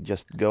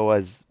 Just go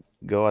as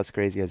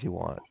crazy as you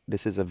want.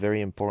 This is a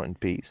very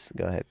important piece.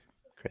 Go ahead,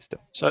 Christo.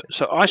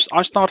 So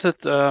I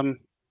started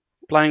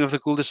playing with the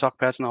cul-de-sac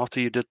pattern after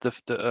you did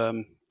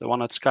the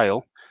one at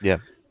scale. Yeah.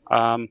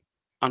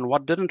 And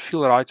what didn't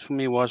feel right for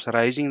me was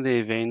raising the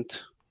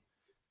event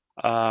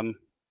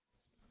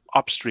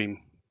upstream.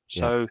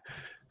 So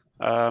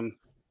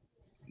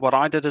what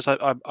I did is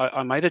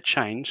I made a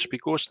change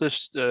because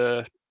this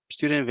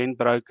student event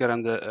broker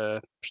and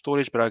the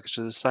storage brokers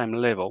are the same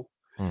level.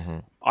 Mm-hmm.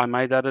 I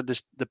made that a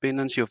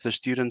dependency of the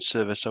student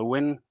service. So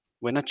when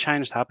a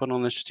change happened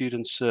on the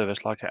student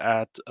service, like an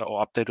add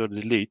or update or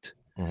delete,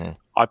 Mm-hmm.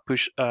 I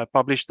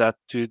published that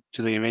to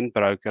the event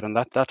broker, and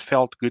that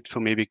felt good for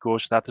me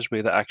because that is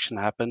where the action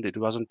happened. It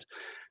wasn't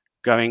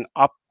going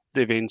up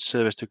the event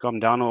service to come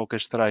down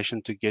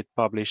orchestration to get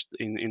published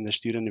in the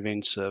student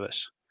event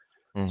service.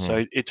 Mm-hmm.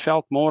 So it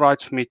felt more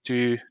right for me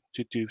to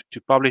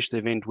publish the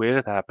event where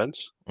it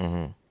happens.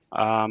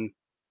 Mm-hmm.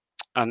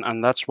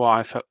 And that's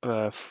why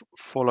I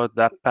followed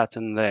that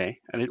pattern there.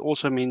 And it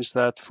also means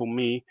that for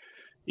me,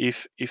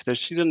 if the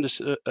student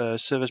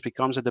service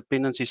becomes a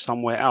dependency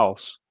somewhere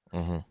else,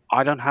 Mm-hmm.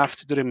 I don't have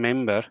to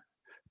remember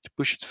to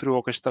push it through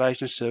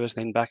orchestration service,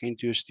 then back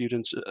into a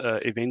student's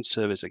event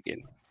service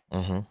again.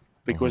 Mm-hmm.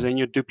 Because then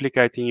you're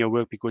duplicating your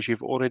work because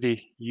you've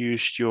already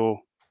used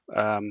your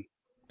 2-3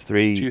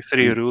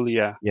 rule.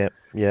 Yeah.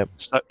 Yep.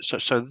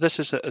 So this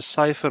is a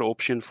safer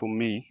option for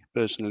me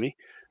personally.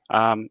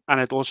 And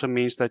it also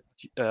means that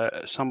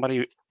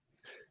somebody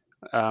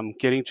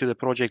getting to the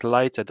project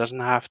later doesn't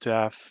have to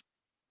have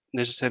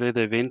necessarily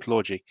the event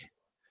logic.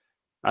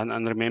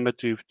 And remember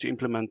to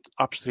implement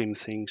upstream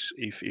things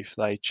if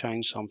they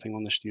change something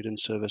on the student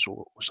service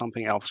or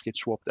something else gets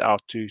swapped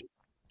out to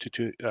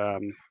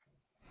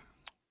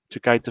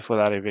cater for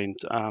that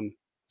event.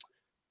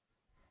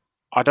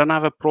 I don't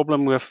have a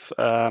problem with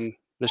the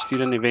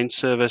student event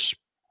service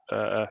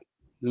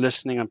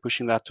listening and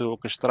pushing that to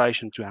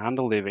orchestration to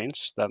handle the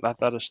events.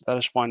 That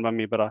is fine by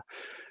me. But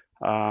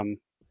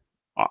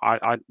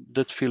I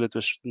did feel it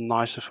was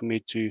nicer for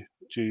me to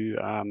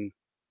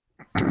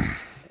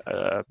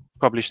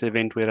publish the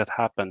event where it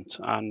happened.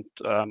 And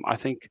I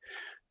think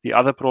the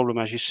other problem,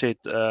 as you said,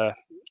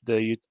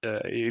 the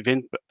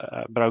event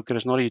broker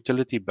is not a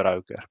utility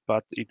broker,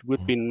 but it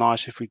would be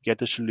nice if we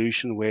get a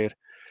solution where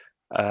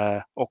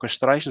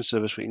orchestration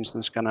service, for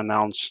instance, can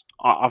announce,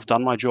 I've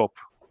done my job.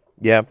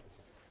 Yeah.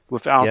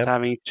 Without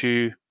having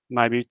to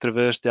maybe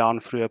traverse down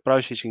through a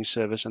processing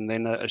service and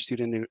then a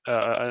student,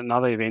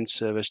 another event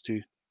service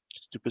to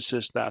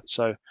persist that.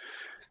 So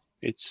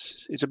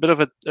it's a bit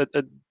of a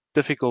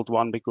difficult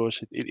one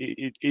because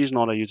it is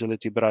not a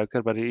utility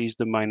broker, but it is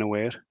domain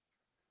aware.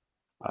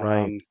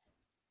 Right.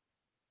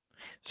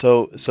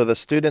 So the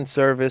student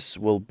service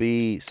will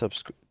be so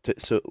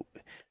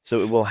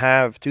it will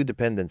have two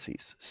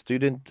dependencies: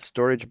 student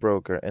storage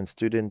broker and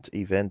student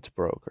event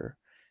broker.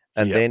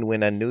 And then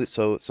when a new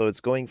so it's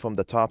going from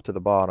the top to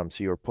the bottom.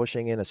 So you're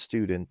pushing in a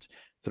student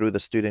through the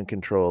student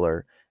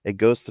controller. It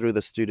goes through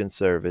the student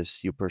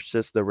service. You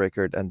persist the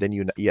record, and then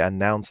you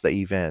announce the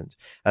event.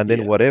 And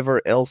then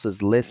whatever else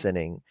is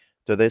listening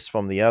to this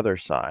from the other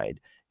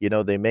side,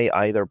 they may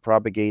either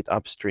propagate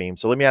upstream.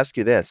 So let me ask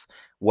you this.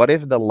 What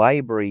if the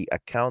library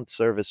account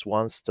service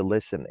wants to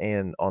listen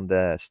in on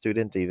the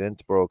student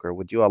event broker?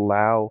 Would you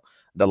allow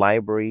the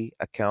library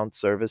account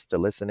service to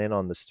listen in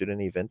on the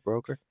student event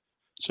broker?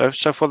 So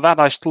for that,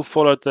 I still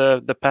followed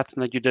the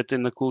pattern that you did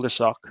in the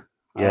cul-de-sac.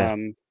 Yeah.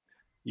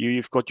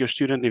 You've got your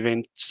student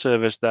event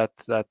service that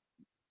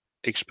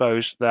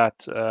exposed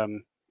that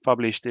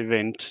published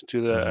event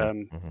to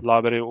the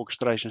library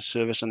orchestration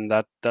service, and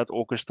that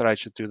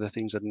orchestrates it to the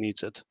things that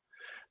needs it.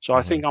 So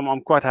I think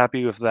I'm quite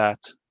happy with that,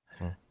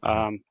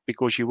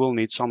 because you will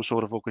need some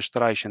sort of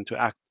orchestration to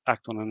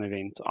act on an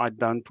event. I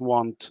don't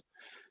want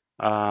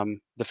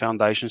the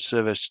foundation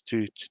service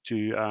to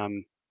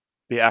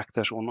be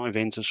actors on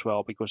events as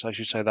well, because as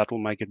you say, that will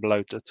make it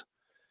bloated.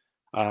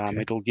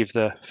 It will give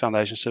the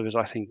foundation service,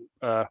 I think,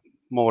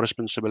 more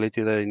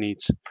responsibility that it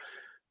needs.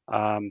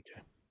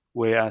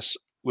 Whereas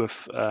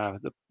with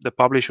the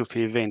publish of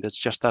the event, it's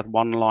just that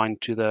one line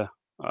to the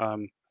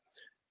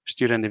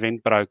student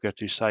event broker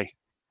to say,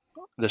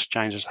 this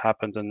change has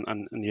happened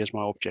and here's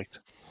my object.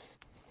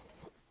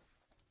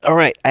 All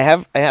right, I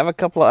have a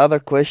couple of other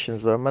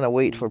questions, but I'm gonna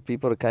wait for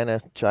people to kind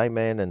of chime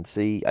in and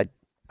see.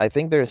 I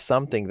think there's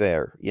something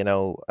there,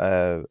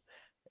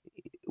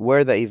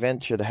 where the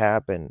event should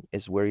happen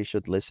is where you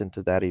should listen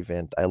to that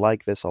event. I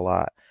like this a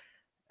lot.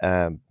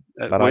 But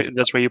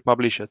that's where you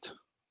publish it.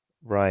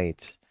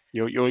 Right.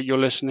 Your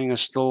listening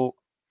is still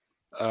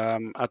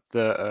at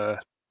the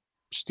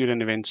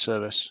student event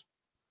service.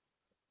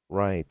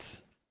 Right.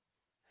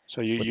 So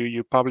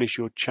you publish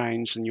your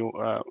chains, and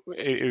your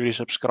every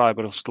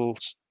subscriber will still,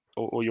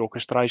 or your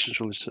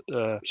orchestrations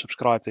will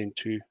subscribe then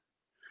to.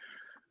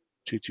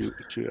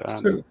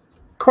 So,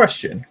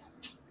 question.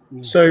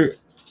 So,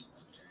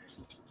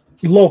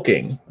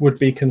 logging would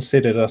be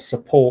considered a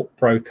support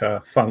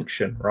broker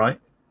function, right?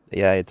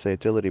 Yeah, it's a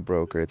utility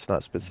broker. It's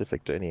not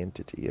specific to any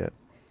entity yet.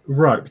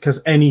 Right,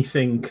 because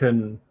anything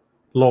can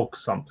log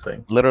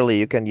something. Literally,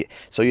 you can.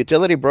 So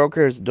utility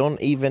brokers don't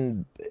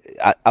even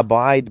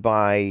abide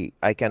by,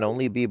 I can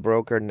only be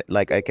broker,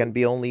 like I can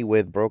be only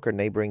with broker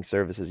neighboring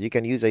services. You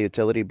can use a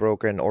utility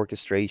broker in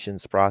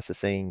orchestrations,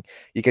 processing.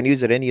 You can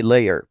use it any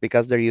layer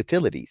because they're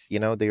utilities. You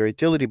know, they're a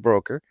utility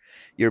broker.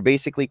 You're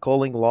basically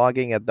calling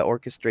logging at the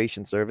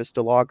orchestration service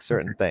to log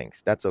certain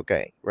things. That's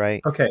okay,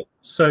 right? Okay,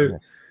 so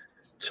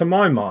to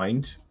my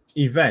mind,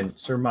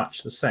 events are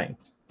much the same.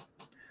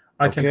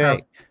 I can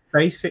have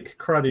basic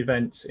CRUD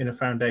events in a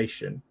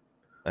foundation,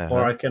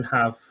 or I can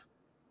have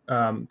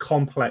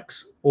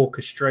complex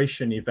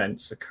orchestration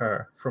events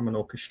occur from an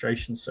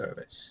orchestration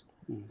service.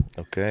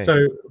 Okay.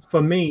 So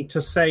for me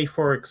to say,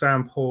 for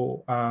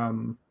example,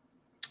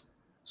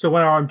 so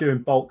when I'm doing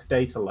bulk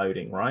data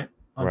loading, right,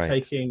 I'm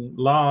taking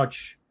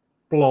large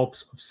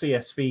blobs of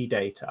CSV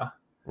data.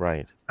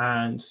 Right.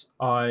 And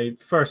I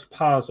first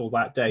parse all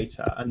that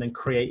data and then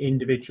create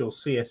individual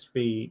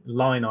CSV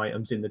line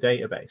items in the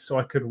database. So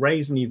I could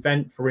raise an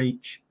event for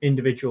each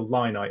individual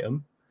line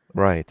item.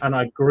 Right. And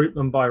I group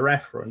them by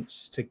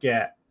reference to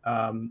get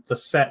the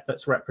set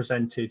that's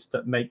represented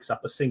that makes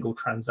up a single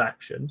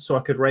transaction. So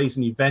I could raise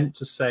an event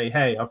to say,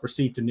 hey, I've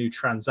received a new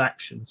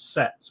transaction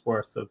set's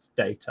worth of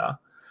data.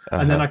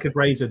 And then I could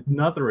raise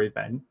another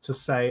event to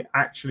say,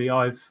 actually,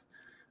 I've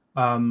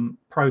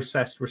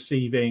processed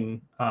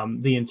receiving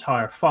the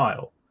entire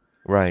file.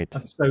 Right.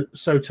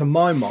 So to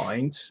my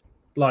mind,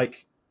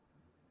 like,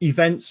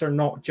 events are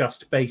not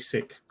just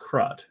basic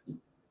CRUD.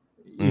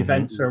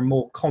 Events are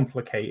more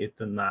complicated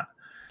than that.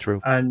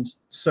 True. And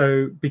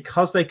so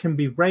because they can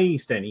be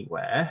raised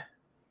anywhere,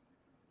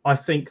 I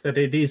think that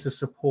it is a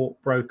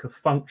support broker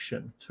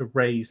function to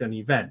raise an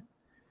event.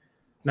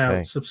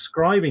 Now,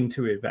 subscribing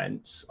to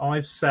events,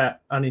 I've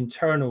set an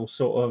internal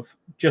sort of,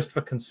 just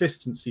for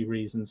consistency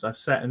reasons, I've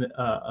set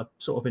a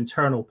sort of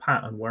internal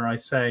pattern where I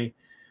say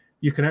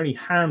you can only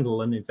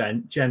handle an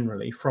event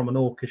generally from an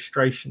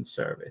orchestration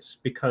service,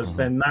 because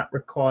then that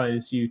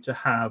requires you to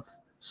have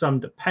some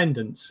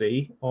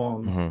dependency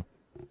on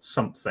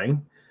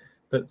something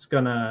that's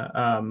going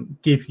to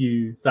give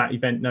you that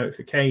event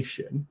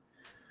notification,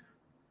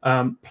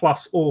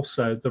 plus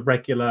also the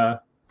regular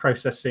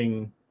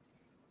processing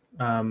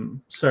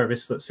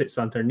service that sits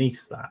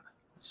underneath that.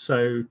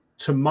 So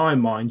to my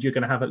mind, you're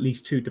going to have at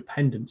least two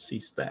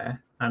dependencies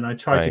there. And I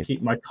try to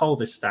keep my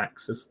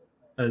cul-de-sacs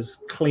as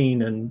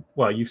clean and,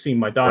 well, you've seen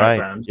my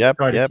diagrams. Yep,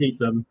 try to keep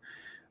them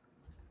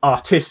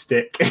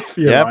artistic, if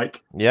you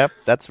like. Yep,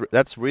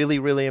 that's really,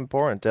 really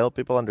important to help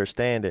people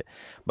understand it.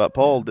 But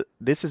Paul,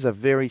 this is a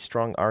very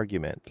strong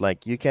argument.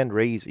 Like, you can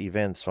raise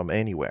events from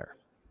anywhere,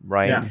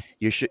 right?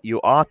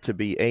 You ought to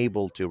be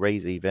able to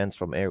raise events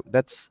from air.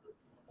 That's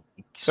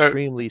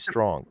extremely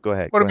strong. Go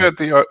ahead. What about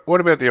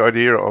the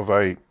idea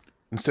of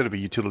instead of a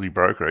utility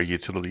broker, a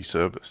utility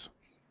service?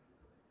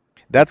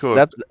 That's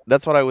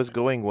what I was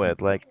going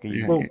with. Like,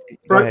 well,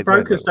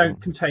 brokers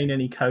don't contain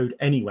any code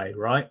anyway,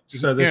 right?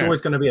 So there's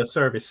always going to be a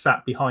service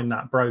sat behind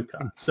that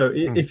broker. So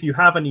if you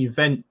have an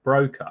event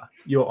broker,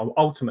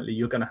 ultimately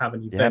you're going to have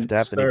an event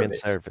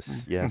service.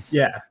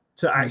 Yeah,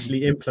 to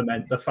actually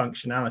implement the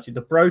functionality.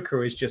 The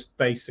broker is just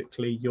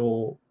basically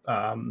your,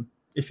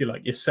 if you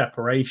like, your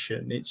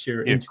separation. It's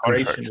your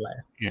integration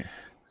layer. Yeah.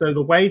 So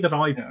the way that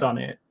I've done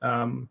it,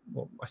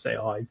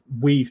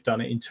 we've done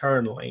it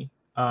internally.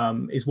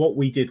 Is what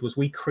we did was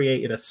we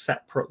created a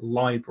separate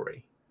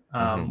library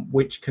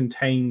which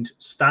contained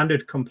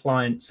standard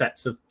compliant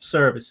sets of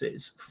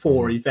services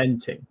for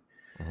eventing.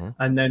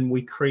 And then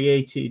we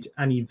created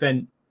an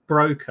event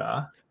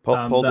broker.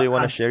 Paul, do you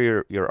want to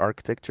share your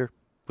architecture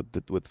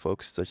with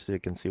folks so they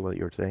can see what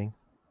you're saying?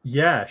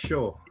 Yeah,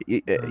 sure.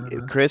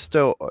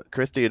 Christo,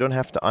 you don't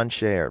have to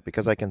unshare,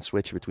 because I can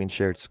switch between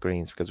shared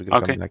screens, because we're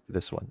going to come back to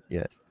this one.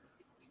 Yeah.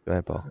 Go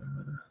ahead, Paul.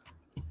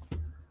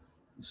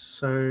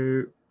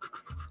 So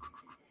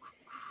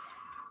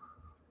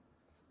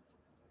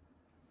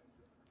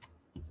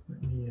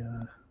let me,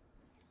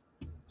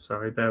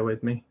 sorry, bear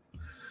with me.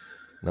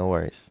 No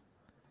worries.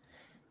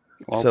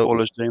 While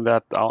Paul is doing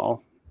that,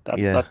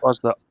 that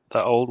was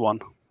the old one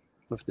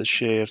with the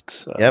shared.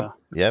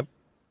 Yep.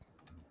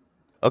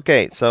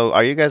 Okay, so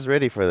are you guys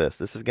ready for this?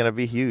 This is going to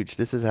be huge.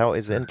 This is how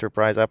his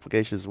enterprise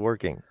application is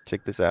working.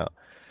 Check this out.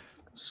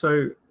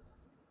 So,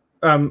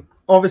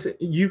 obviously,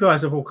 you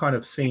guys have all kind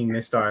of seen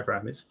this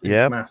diagram. It's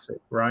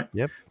massive, right?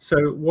 Yep.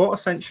 So what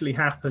essentially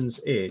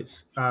happens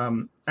is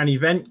an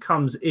event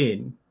comes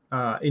in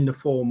the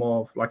form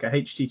of like a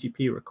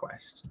HTTP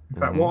request.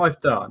 In fact, what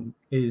I've done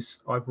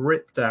is I've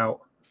ripped out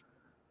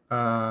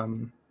a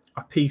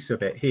piece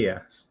of it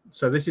here.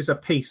 So this is a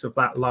piece of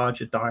that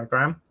larger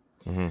diagram.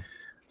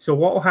 So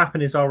what will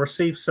happen is I'll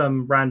receive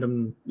some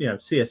random,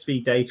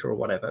 CSV data or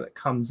whatever that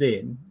comes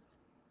in,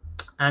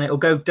 and it'll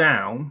go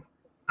down.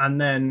 And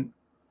then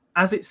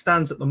as it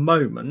stands at the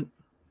moment,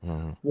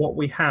 what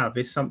we have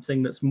is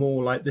something that's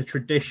more like the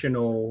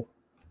traditional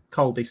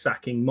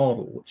cul-de-sacking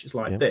model, which is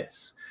like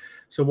this.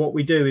 So what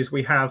we do is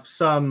we have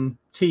some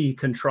T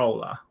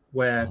controller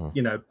where,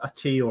 a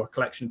T or a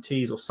collection of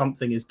T's or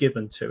something is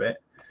given to it.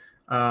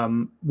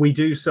 We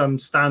do some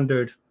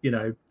standard,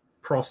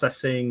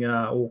 processing,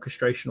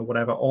 orchestration or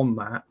whatever on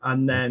that.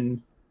 And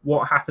then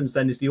what happens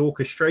then is the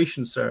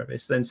orchestration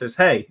service then says,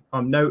 hey,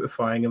 I'm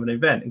notifying of an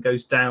event, and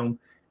goes down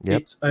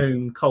its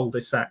own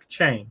cul-de-sac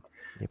chain.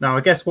 Now,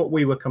 I guess what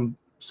we were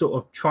sort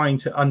of trying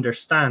to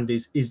understand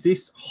is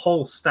this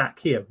whole stack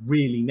here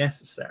really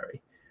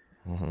necessary?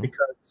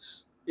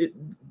 Because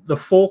the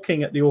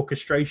forking at the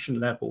orchestration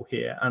level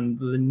here and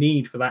the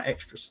need for that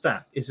extra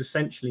stack is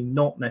essentially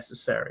not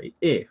necessary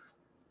if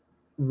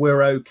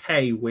we're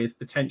okay with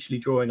potentially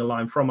drawing a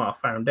line from our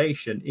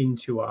foundation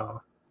into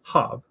our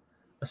hub,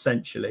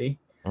 essentially,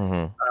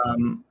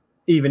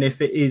 even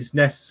if it is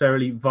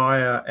necessarily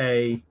via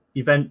a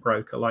event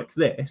broker like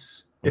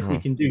this. If we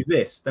can do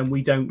this, then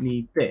we don't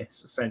need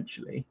this,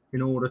 essentially,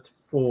 in order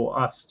for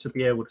us to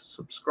be able to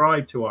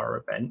subscribe to our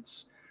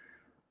events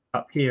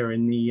up here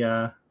in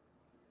the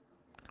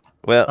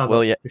well,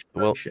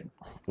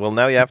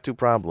 now you have two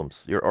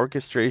problems. Your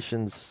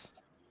orchestrations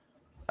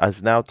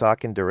is now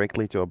talking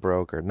directly to a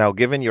broker. Now,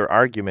 given your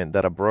argument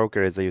that a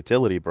broker is a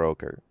utility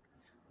broker,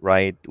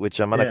 right, which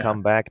I'm going to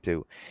come back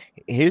to.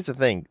 Here's the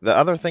thing. The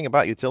other thing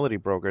about utility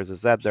brokers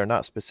is that they're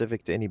not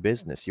specific to any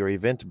business. Your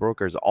event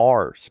brokers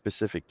are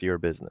specific to your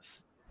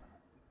business.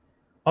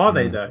 Are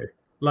they, though?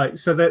 Like,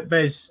 so that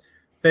there's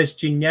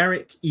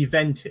generic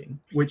eventing,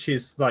 which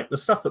is like the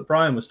stuff that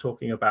Brian was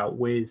talking about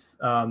with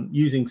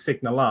using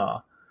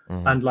SignalR.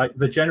 And like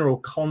the general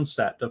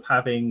concept of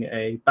having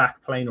a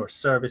backplane or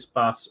service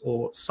bus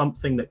or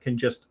something that can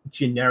just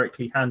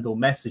generically handle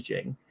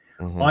messaging,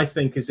 I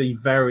think is a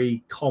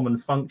very common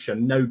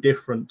function, no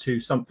different to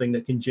something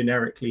that can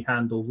generically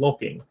handle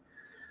logging.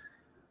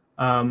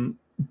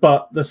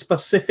 But the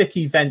specific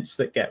events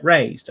that get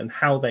raised and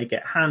how they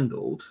get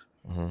handled,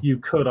 you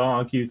could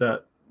argue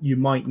that you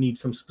might need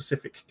some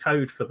specific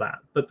code for that.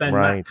 But then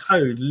that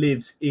code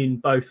lives in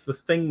both the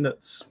thing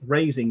that's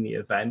raising the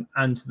event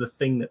and the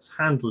thing that's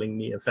handling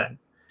the event.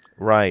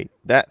 Right.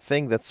 That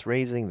thing that's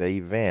raising the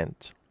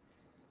event.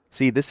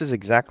 See, this is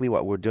exactly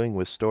what we're doing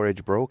with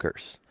storage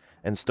brokers.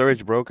 And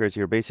storage brokers,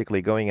 you're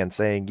basically going and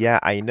saying, yeah,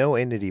 I know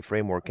Entity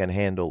Framework can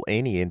handle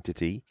any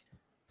entity,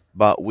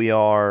 but we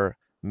are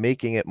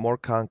making it more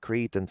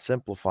concrete and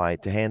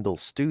simplified to handle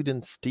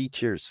students,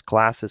 teachers,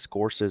 classes,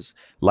 courses,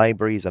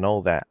 libraries, and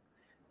all that.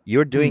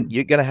 You're going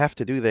to have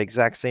to do the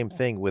exact same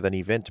thing with an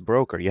event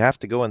broker. You have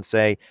to go and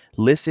say,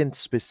 listen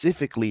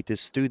specifically to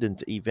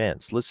student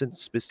events, listen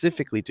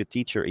specifically to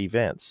teacher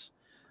events,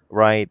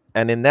 right?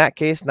 And in that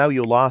case, now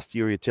you lost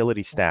your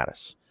utility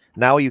status.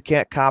 Now you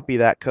can't copy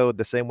that code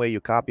the same way you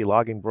copy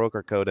logging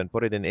broker code and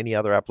put it in any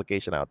other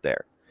application out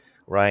there,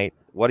 right?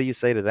 What do you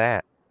say to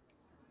that?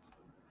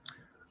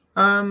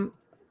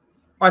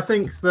 I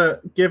think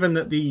that given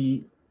that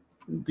the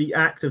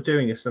act of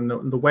doing this and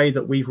the way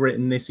that we've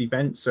written this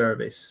event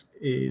service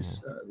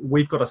is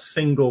we've got a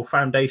single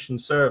foundation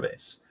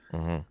service.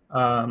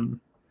 Actually,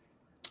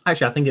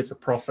 I think it's a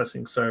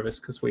processing service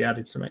because we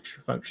added some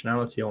extra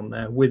functionality on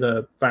there with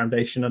a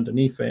foundation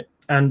underneath it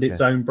and its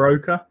own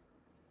broker.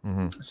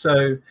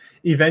 So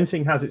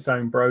eventing has its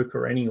own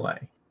broker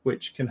anyway,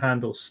 which can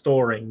handle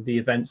storing the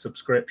event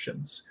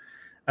subscriptions.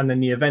 And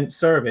then the event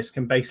service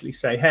can basically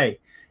say, hey,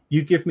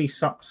 you give me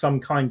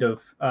some kind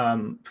of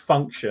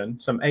function,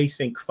 some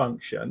async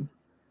function,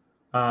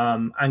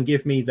 and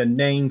give me the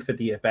name for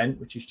the event,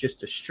 which is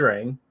just a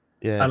string,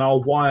 and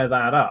I'll wire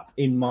that up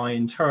in my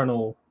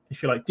internal,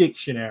 if you like,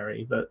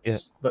 dictionary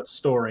that's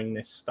storing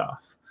this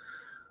stuff.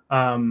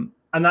 And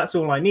that's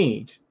all I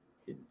need.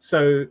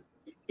 So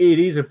it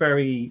is a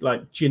very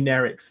like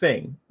generic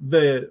thing.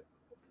 The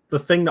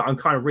thing that I'm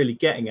kind of really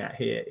getting at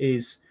here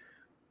is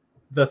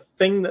the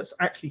thing that's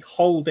actually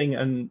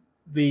holding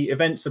the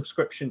event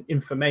subscription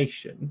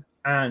information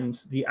and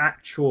the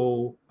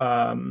actual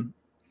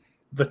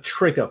the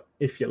trigger,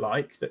 if you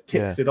like, that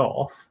kicks it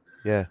off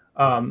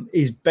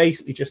is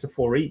basically just a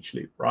for each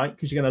loop, right?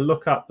 Because you're going to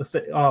look up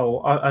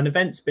an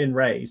event's been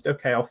raised.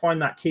 Okay, I'll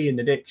find that key in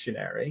the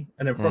dictionary,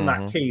 and then from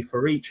that key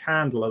for each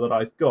handler that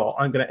I've got,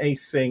 I'm going to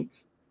async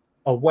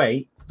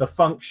await the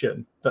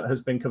function that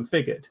has been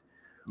configured.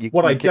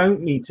 What I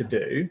don't need to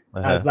do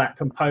as that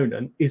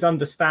component is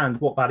understand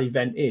what that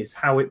event is,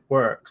 how it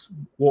works,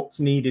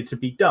 what's needed to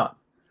be done.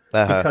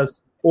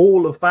 Because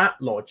all of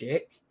that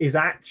logic is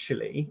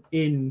actually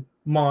in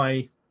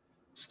my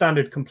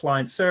standard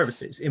compliance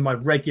services, in my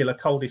regular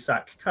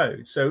cul-de-sac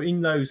code. So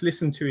in those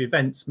listen to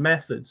events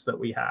methods that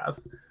we have,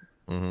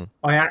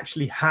 I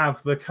actually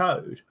have the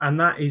code, and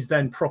that is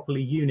then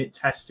properly unit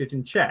tested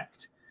and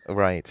checked.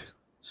 Right.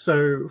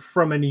 So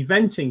from an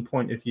eventing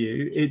point of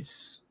view,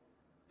 it's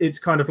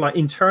kind of like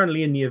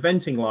internally in the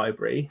eventing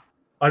library,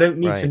 I don't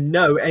need to Right.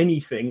 know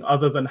anything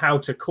other than how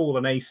to call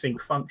an async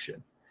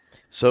function.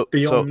 So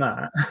Beyond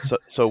that,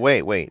 so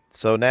wait.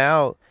 So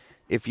now,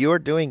 if you're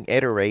doing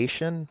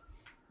iteration,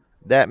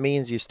 that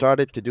means you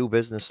started to do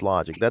business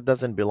logic. That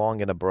doesn't belong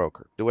in a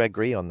broker. Do I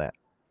agree on that?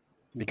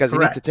 Because you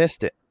need to correct,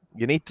 test it.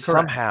 You need to correct.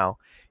 somehow.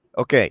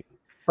 Okay.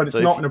 But So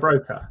it's not in a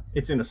broker.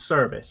 It's in a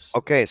service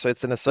okay, so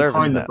it's in a service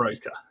behind the now.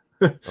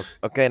 broker.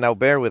 Okay, now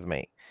bear with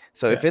me.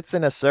 So if Yeah. it's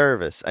in a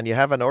service and you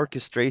have an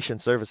orchestration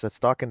service that's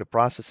talking to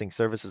processing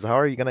services, how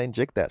are you going to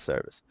inject that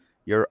service?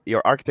 Your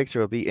architecture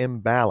will be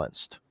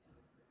imbalanced.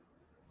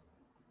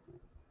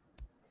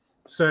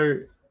 So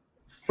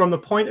from the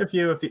point of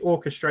view of the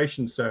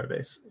orchestration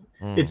service,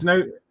 it's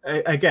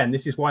again,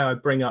 this is why I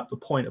bring up the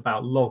point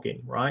about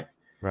logging, right?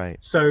 Right.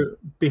 So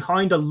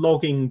behind a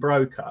logging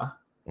broker,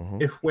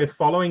 if we're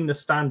following the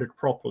standard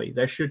properly,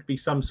 there should be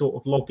some sort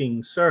of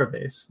logging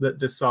service that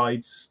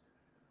decides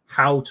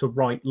how to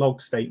write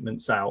log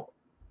statements out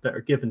that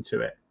are given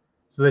to it.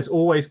 So there's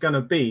always going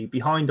to be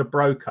behind a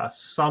broker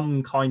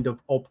some kind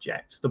of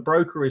object. The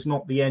broker is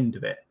not the end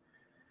of it.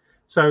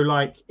 So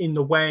like in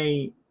the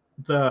way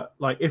that,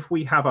 like if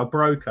we have a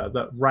broker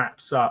that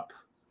wraps up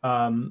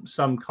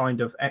some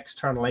kind of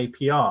external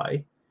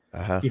API,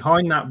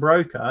 behind that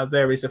broker,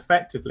 there is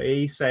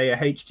effectively, say, a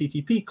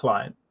HTTP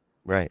client.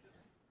 Right.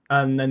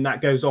 And then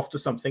that goes off to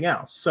something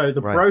else. So the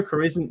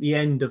broker isn't the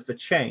end of the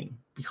chain.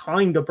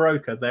 Behind a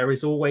broker, there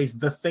is always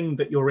the thing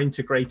that you're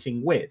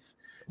integrating with.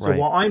 So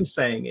what I'm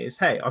saying is,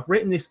 hey, I've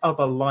written this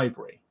other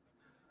library.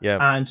 Yeah.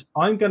 And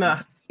I'm going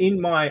to,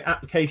 in my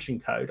application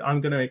code,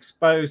 I'm going to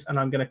expose and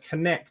I'm going to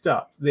connect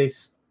up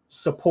this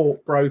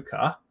support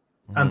broker.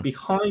 And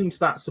behind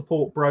that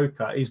support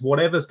broker is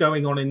whatever's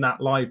going on in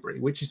that library,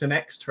 which is an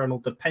external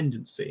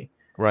dependency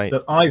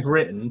that I've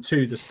written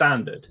to the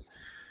standard.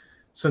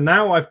 So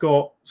now I've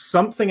got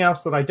something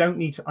else that I don't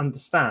need to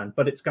understand,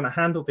 but it's going to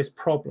handle this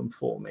problem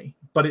for me.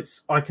 But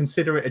I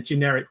consider it a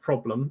generic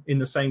problem in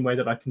the same way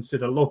that I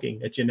consider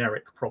logging a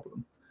generic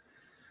problem.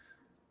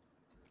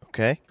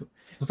 Okay.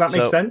 Does that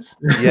make sense?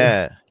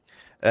 Yeah.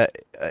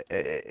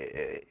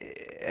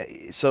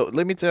 So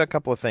let me tell you a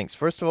couple of things.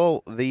 First of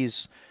all,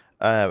 these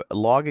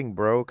logging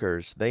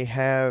brokers, they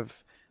have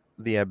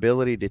the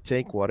ability to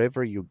take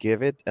whatever you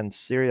give it and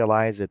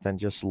serialize it and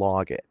just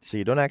log it. So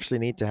you don't actually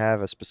need to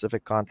have a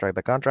specific contract.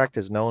 The contract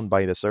is known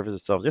by the service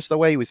itself, just the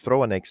way we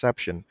throw an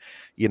exception,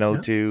 you know,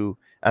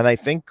 and I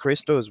think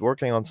Christo is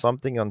working on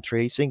something on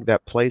tracing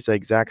that plays the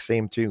exact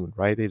same tune,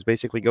 right? He's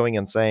basically going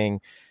and saying,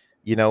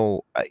 you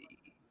know,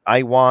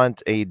 I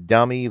want a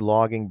dummy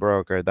logging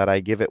broker that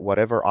I give it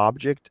whatever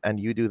object and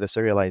you do the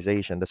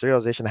serialization. The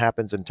serialization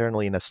happens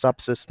internally in a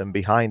subsystem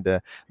behind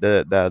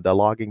the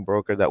logging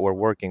broker that we're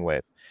working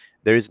with.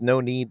 There is no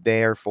need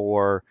there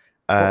for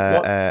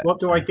what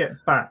do I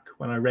get back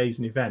when I raise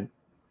an event?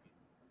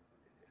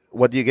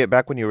 What do you get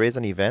back when you raise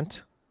an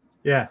event?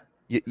 Yeah.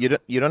 You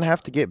don't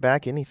have to get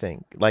back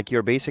anything. Like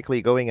you're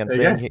basicly going and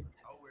saying,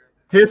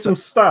 here's some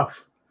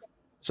stuff.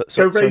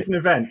 Go raise an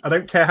event. I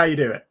don't care how you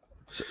do it.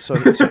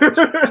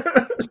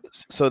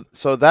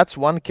 So that's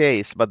one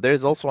case, but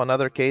there's also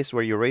another case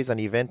where you raise an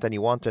event and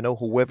you want to know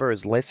whoever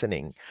is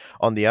listening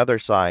on the other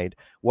side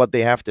what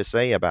they have to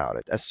say about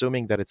it,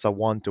 assuming that it's a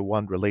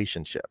one-to-one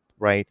relationship,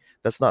 right?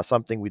 That's not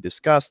something we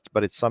discussed,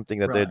 but it's something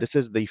that this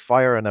is the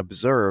fire and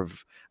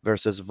observe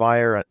versus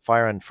fire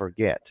and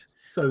forget.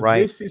 So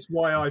this is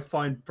why I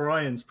find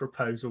Brian's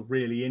proposal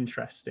really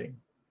interesting,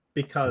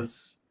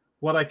 because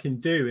what I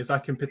can do is I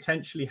can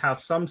potentially have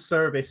some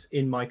service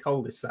in my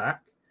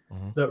cul-de-sac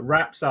that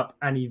wraps up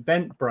an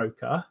event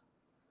broker,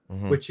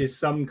 which is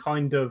some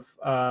kind of,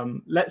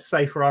 let's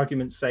say for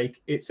argument's sake,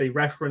 it's a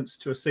reference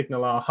to a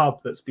SignalR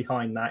Hub that's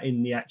behind that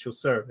in the actual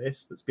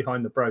service that's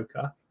behind the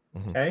broker.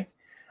 Okay.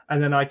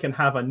 And then I can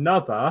have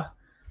another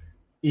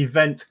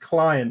event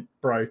client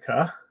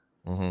broker.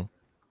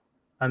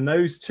 And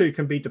those two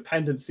can be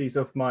dependencies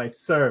of my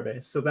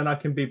service. So then I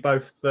can be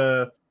both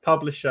the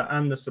publisher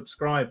and the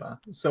subscriber.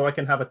 So I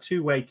can have a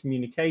two-way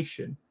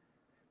communication.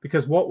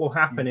 Because what will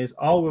happen is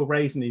I will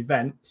raise an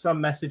event,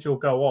 some message will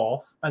go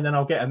off, and then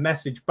I'll get a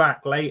message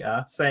back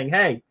later saying,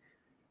 hey,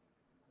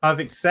 I've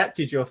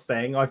accepted your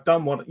thing. I've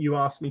done what you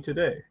asked me to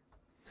do.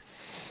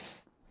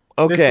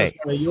 Okay. This was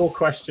one of your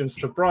questions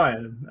to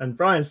Brian. And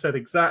Brian said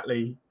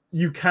exactly,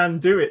 you can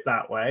do it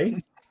that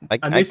way.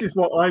 This is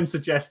what I'm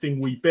suggesting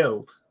we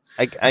build.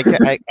 I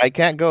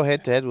can't go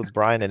head to head with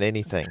Brian in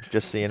anything,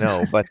 just so you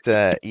know. But,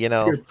 you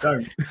know,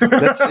 don't.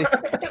 Let's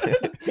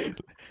see.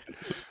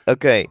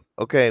 Okay.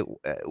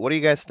 What do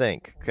you guys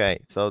think? Okay,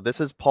 so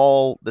this is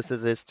Paul. This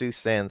is his 2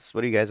 cents.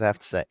 What do you guys have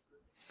to say?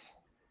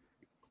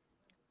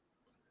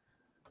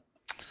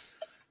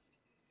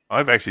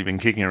 I've actually been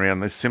kicking around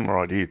this similar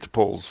idea to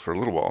Paul's for a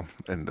little while,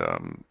 and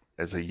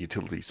as a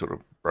utility sort of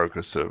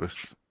broker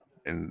service,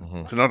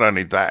 and for not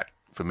only that,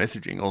 for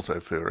messaging, also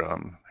for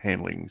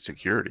handling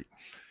security.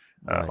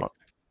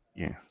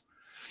 Yeah.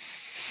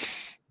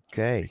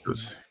 Okay.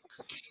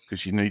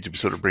 Because you need to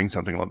sort of bring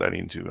something like that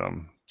into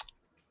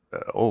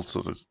all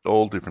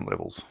different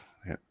levels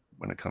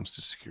when it comes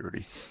to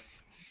security.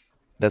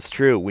 That's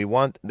true. We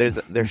want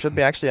there should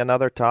be actually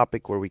another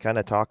topic where we kind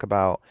of talk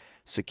about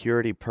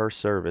security per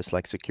service,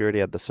 like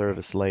security at the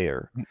service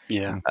layer.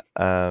 Yeah.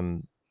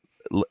 Um,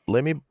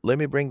 let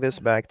me bring this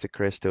back to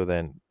Christo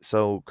then.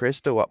 So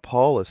Christo, what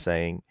Paul is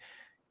saying,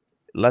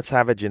 let's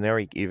have a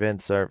generic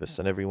event service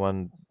and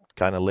everyone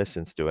kind of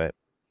listens to it.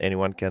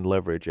 Anyone can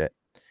leverage it,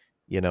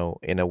 you know,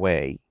 in a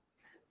way.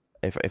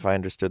 If I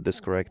understood this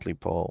correctly,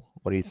 Paul,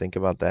 what do you think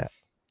about that?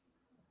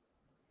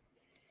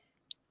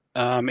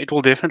 It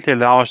will definitely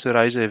allow us to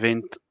raise the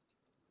event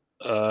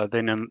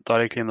then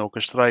directly in the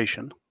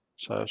orchestration.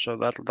 So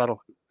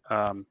that'll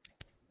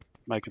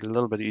make it a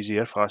little bit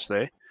easier for us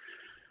there.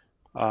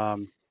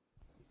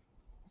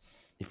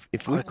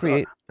 If we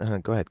create,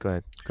 go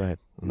ahead.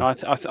 No,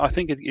 I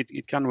think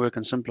it can work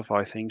and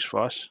simplify things for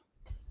us.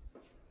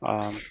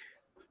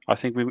 I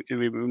think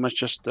we must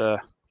just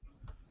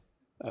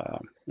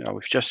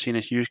we've just seen a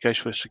use case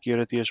for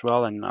security as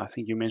well, and I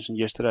think you mentioned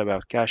yesterday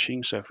about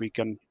caching. So if we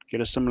can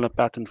get a similar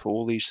pattern for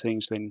all these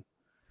things, then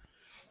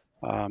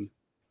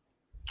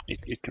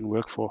it can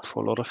work for a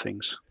lot of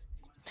things.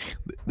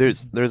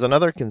 There's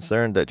another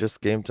concern that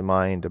just came to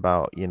mind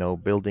about, you know,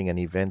 building an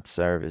event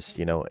service.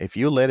 You know, if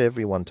you let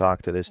everyone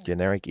talk to this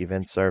generic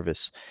event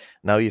service,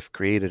 now you've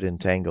created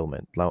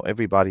entanglement. Now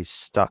everybody's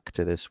stuck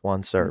to this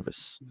one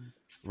service,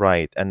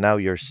 right? And now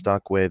you're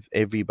stuck with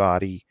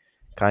everybody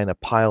kind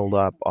of piled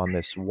up on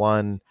this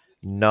one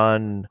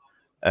non-entity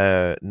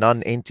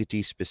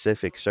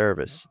specific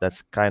service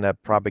that's kind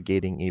of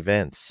propagating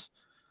events.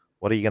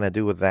 What are you gonna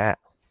do with that?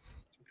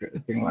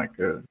 Anything like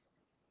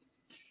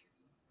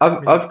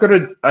I've got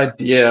an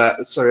idea.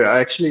 Sorry, I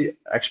actually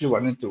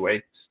wanted to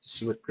wait to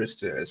see what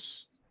Christo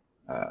has,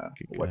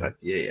 what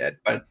idea he had.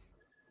 But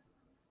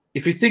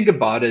if you think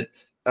about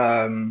it,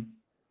 in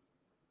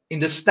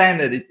the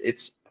standard,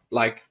 it's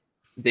like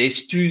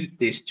there's two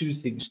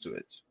things to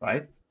it,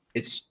 right?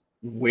 It's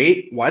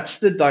what's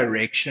the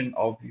direction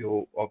of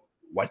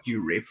what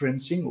you're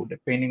referencing or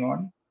depending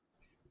on,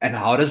 and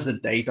how does the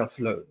data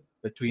flow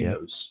between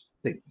those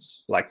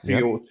things, like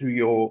through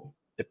your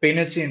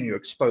dependency and your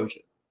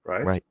exposure,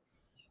 right? Right.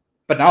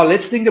 But now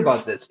let's think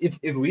about this.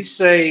 If we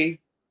say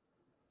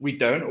we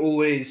don't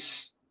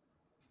always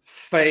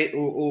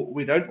or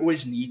we don't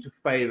always need to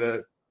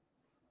favor,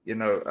 you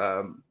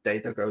know,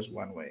 data goes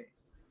one way.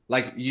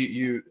 Like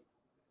you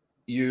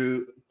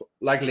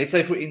like, let's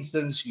say for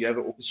instance you have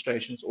an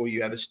orchestrations or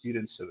you have a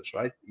student service,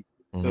 right?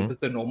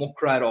 The normal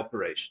CRUD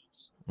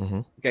operations.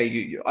 Okay,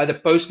 you're either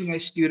posting a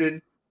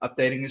student,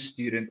 updating a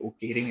student, or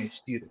getting a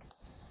student.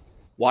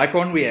 Why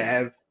can't we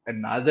have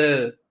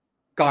another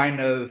kind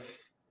of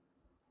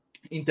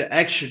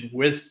interaction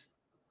with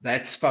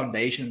that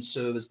foundation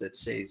service that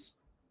says,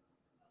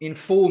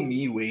 inform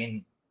me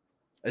when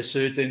a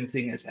certain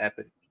thing has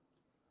happened,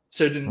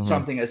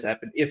 something has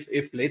happened.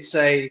 If let's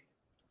say,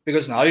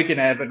 because now you can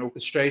have an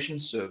orchestration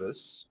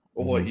service,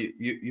 or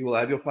you will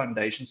have your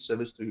foundation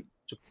service to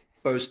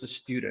post a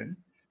student,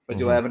 but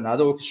you'll have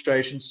another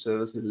orchestration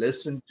service to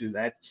listen to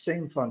that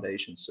same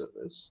foundation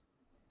service.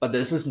 But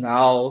this is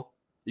now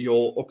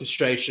your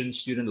orchestration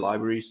student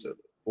library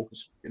service,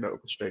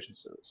 orchestration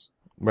service.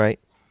 Right.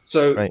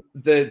 So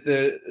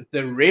the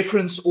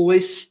reference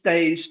always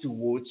stays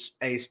towards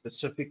a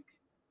specific.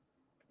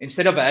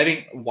 Instead of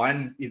having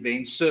one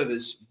event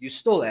service, you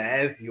still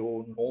have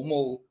your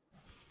normal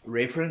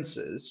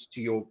references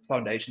to your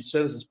foundation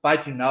services,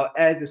 but you now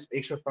add this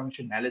extra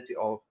functionality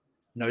of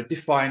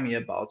notify me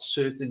about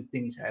certain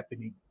things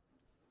happening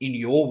in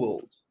your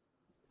world.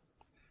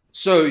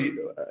 So,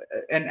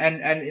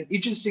 and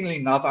interestingly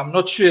enough, I'm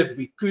not sure if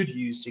we could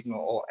use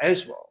SignalR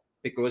as well,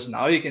 because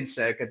now you can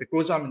say, okay,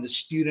 because I'm in the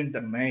student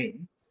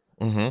domain,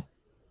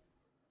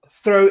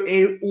 throw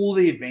all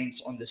the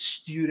events on the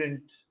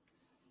student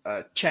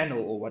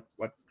channel, or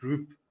what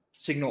group,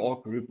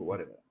 SignalR group or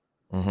whatever.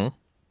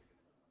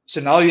 So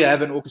now you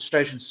have an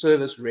orchestration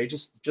service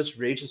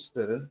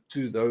register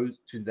to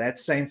that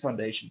same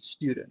foundation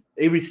student.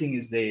 Everything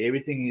is there.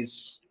 Everything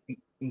is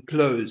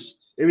enclosed.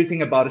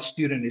 Everything about a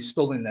student is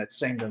still in that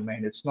same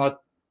domain. It's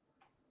not,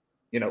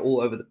 you know,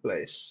 all over the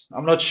place.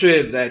 I'm not sure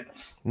if that.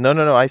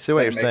 No. I see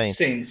what you're saying. Makes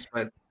sense,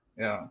 but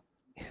yeah.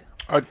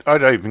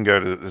 I'd even go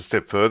to a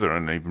step further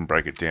and even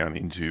break it down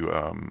into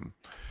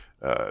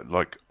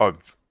like I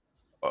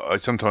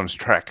sometimes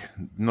track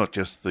not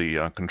just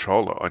the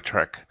controller. I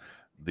track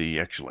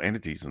the actual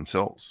entities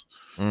themselves.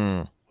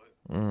 And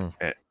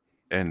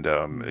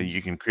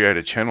you can create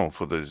a channel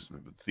for the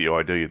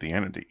ID of the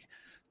entity.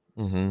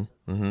 That's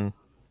a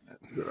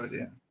good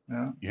idea.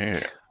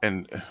 Yeah,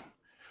 and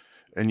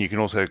you can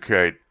also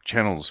create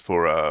channels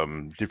for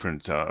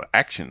different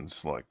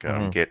actions like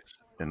gets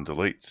and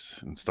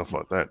deletes and stuff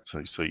like that.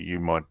 So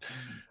you might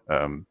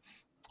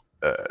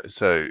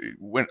so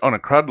when on a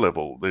CRUD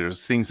level,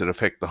 there's things that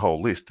affect the whole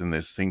list, and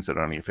there's things that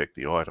only affect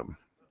the item.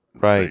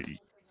 Right. So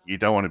you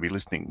don't want to be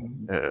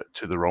listening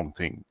to the wrong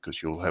thing,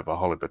 because you'll have a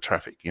whole lot of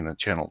traffic in a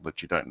channel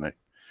that you don't need.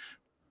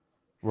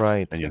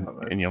 Right. And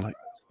you're like,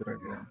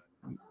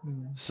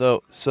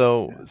 So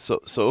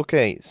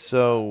okay.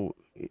 So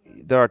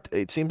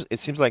it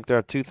seems like there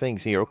are two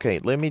things here. Okay,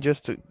 let me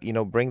just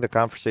bring the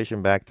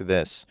conversation back to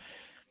this.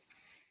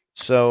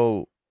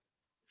 So,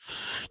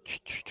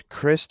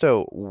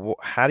 Christo,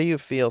 how do you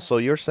feel? So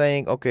you're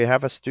saying, okay,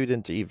 have a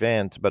student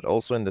event, but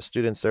also in the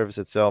student service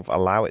itself,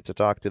 allow it to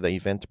talk to the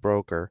event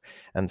broker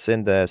and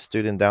send the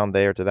student down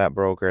there to that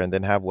broker, and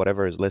then have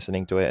whatever is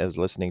listening to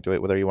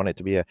it, whether you want it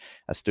to be a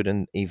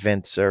student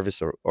event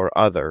service or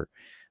other.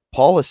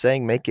 Paul is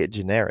saying make it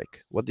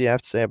generic. What do you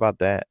have to say about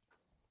that?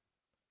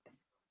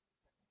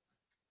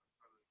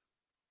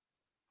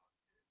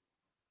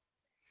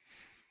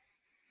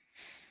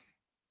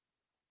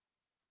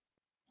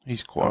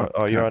 He's quiet.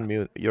 Oh, you're on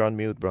mute. You're on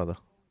mute, brother.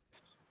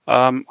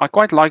 I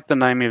quite like the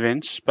name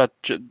events, but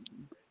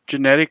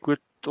generic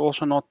would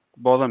also not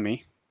bother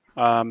me.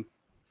 Sorry,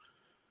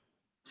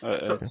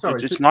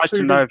 it's nice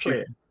to know if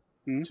clear,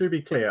 you. To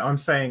be clear, I'm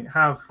saying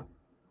have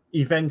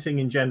eventing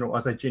in general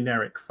as a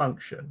generic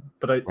function,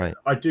 but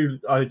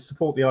I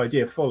support the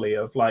idea fully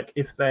of like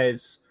if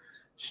there's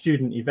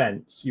student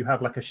events, you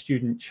have like a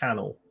student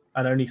channel,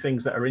 and only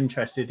things that are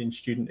interested in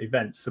student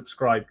events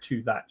subscribe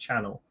to that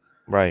channel.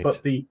 Right.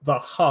 But the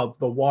hub,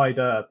 the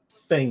wider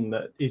thing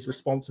that is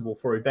responsible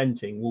for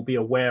eventing, will be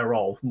aware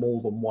of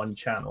more than one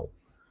channel.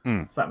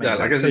 If that makes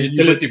sense. Like a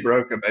utility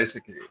broker,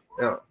 basically.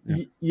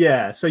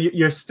 Yeah. So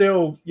you're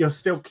still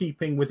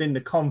keeping within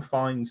the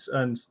confines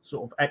and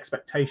sort of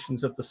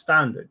expectations of the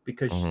standard,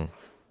 because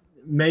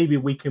maybe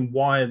we can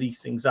wire these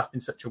things up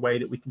in such a way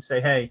that we can say,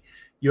 hey,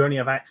 you only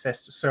have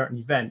access to certain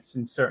events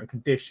in certain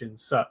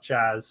conditions, such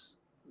as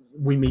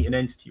we meet an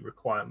entity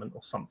requirement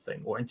or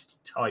something, or entity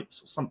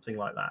types or something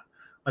like that.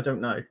 I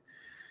don't know.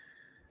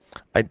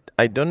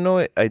 I don't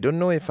know. I don't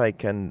know if I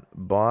can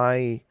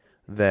buy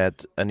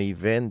that an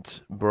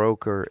event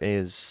broker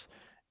is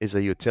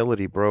a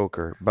utility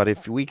broker. But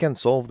if we can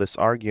solve this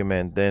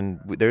argument,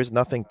 then there's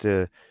nothing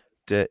to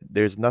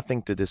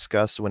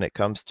discuss when it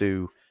comes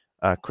to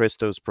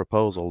Christo's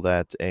proposal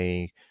that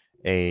a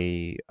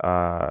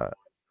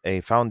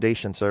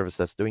foundation service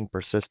that's doing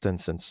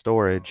persistence and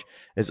storage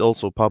is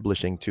also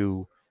publishing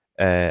to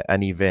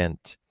an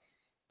event.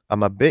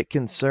 I'm a bit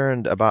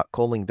concerned about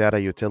calling that a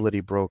utility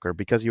broker,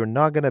 because you're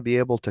not going to be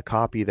able to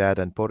copy that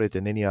and put it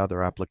in any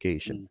other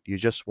application. You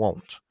just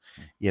won't,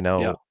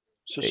 Yeah.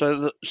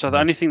 So the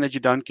only thing that you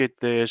don't get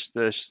there is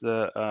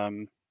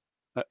the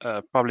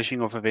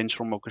publishing of events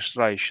from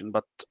orchestration.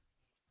 But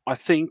I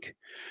think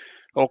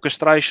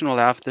orchestration will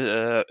have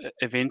the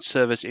event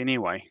service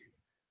anyway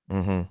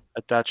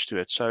attached to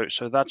it.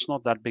 So that's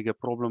not that big a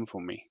problem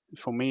for me.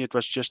 For me, it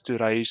was just to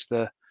raise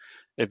the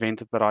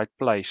event at the right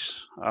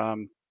place.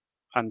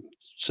 And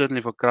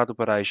certainly for CRUD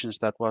operations,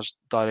 that was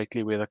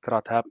directly where the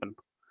CRUD happened.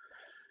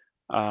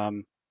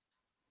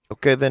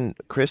 Okay, then,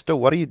 Christo,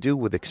 what do you do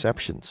with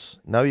exceptions?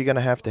 Now you're going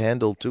to have to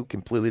handle two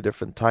completely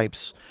different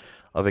types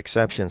of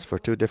exceptions for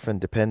two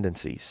different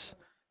dependencies,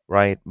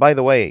 right? By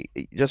the way,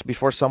 just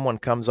before someone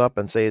comes up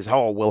and says,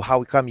 "Oh, well,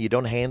 how come you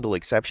don't handle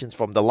exceptions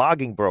from the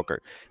logging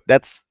broker?"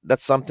 That's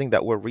something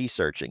that we're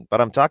researching. But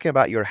I'm talking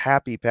about your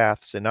happy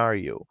path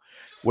scenario,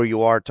 where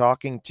you are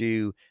talking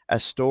to a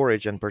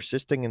storage and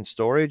persisting in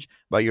storage,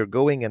 but you're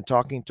going and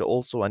talking to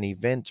also an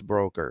event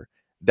broker.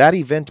 That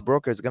event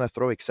broker is going to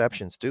throw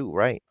exceptions too,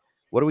 right?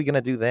 What are we going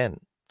to do then?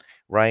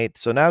 Right?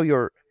 So now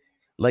you're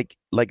like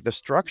the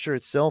structure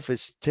itself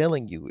is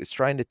telling you, it's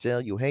trying to tell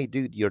you, hey,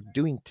 dude, you're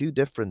doing two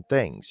different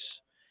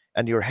things,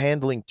 and you're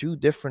handling two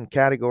different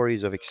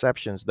categories of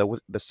exceptions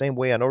the same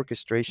way an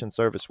orchestration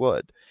service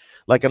would.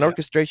 Like an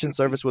orchestration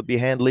service would be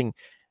handling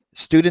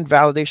student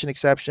validation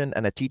exception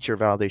and a teacher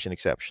validation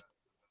exception,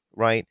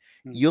 right?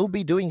 You'll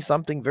be doing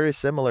something very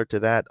similar to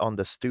that on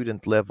the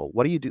student level.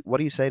 What do you do? What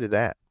do you say to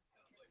that?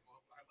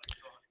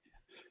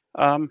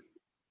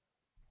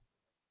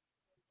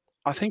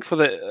 I think for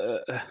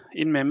the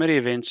in-memory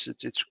events,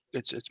 it's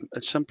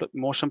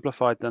more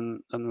simplified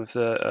than with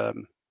the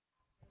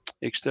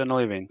external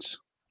events.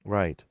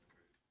 Right.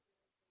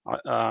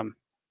 I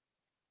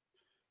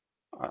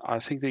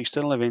think the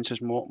external events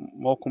is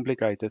more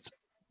complicated,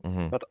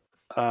 but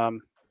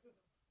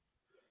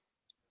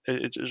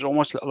it's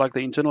almost like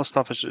the internal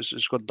stuff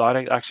is got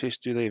direct access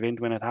to the event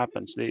when it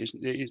happens.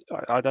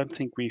 I don't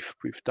think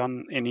we've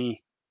done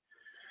any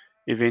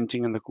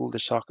eventing in the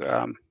cul-de-sac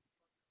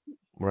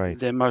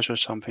demos or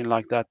something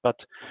like that.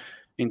 But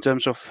in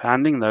terms of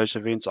handling those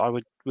events, I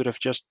would have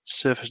just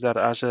surfaced that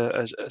as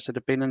a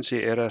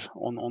dependency error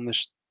on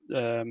this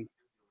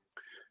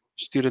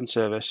student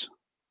service.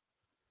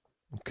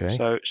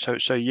 Okay.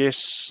 So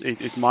yes,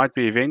 it might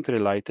be event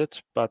related,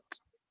 but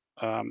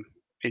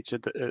it's a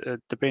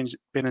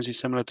dependency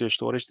similar to a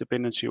storage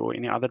dependency or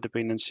any other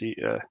dependency,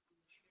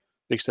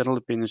 external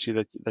dependency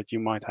that you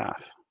might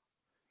have.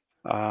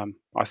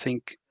 I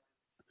think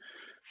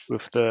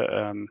with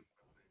the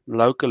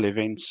local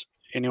events,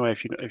 anyway,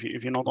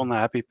 if you're not on the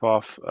happy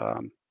path,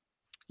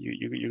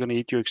 you're going to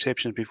hit your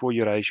exceptions before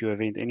you raise your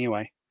event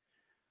anyway.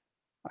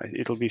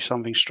 It'll be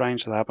something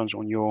strange that happens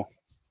on your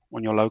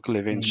local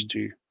events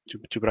to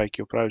break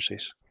your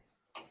process.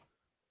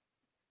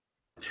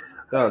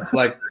 No, it's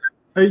like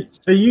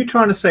Are you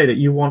trying to say that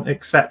you want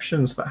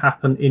exceptions that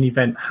happen in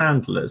event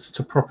handlers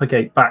to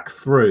propagate back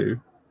through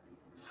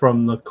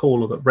from the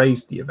caller that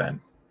raised the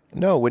event?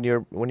 No, when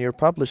you're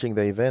publishing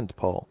the event,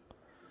 Paul.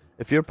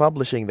 If you're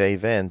publishing the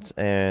event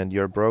and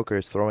your broker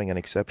is throwing an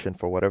exception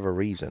for whatever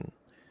reason,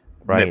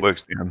 right?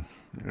 Network's down.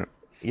 Yeah.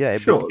 Yeah,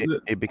 Sure.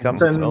 it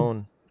becomes its Then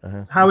own.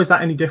 how is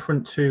that any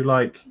different to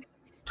like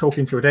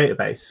talking to a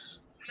database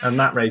and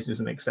that raises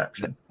an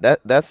exception?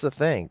 That's the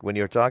thing. When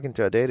you're talking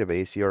to a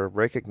database, you're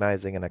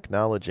recognizing and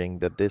acknowledging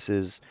that this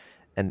is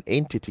an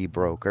entity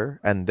broker,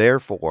 and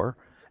therefore,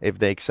 if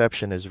the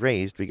exception is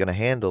raised, we're going to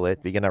handle it,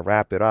 we're going to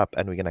wrap it up,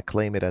 and we're going to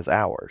claim it as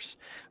ours.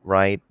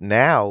 Right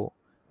now,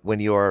 when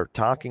you're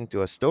talking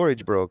to a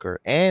storage broker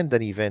and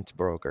an event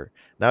broker,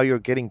 now you're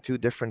getting two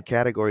different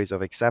categories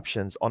of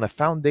exceptions on a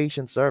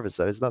foundation service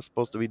that is not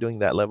supposed to be doing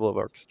that level of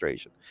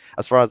orchestration.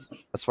 As far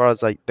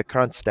as like the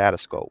current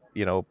status quo,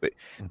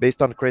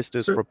 based on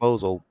Christo's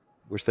proposal,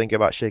 we're thinking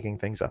about shaking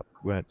things up.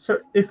 Go ahead. So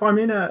if I'm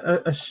in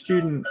a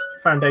student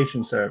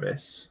foundation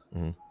service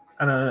and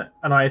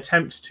I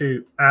attempt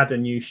to add a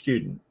new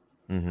student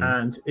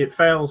and it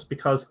fails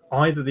because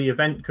either the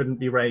event couldn't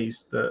be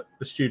raised that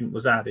the student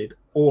was added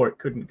or it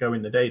couldn't go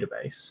in the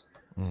database,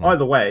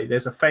 either way,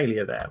 there's a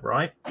failure there,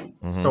 right?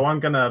 So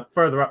I'm going to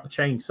further up the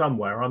chain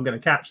somewhere. I'm going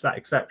to catch that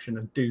exception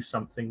and do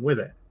something with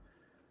it.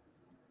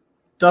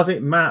 Does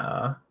it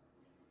matter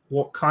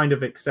what kind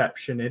of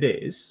exception it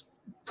is?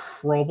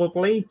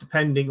 Probably,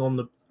 depending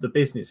on the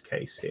business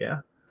case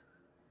here.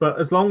 But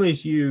as long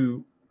as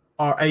you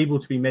are able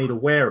to be made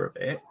aware of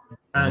it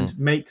and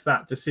make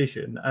that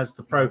decision as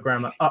the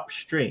programmer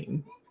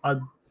upstream,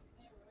 I'm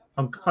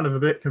kind of a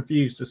bit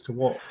confused as to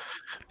what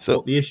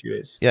the issue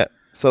is. Yeah.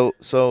 So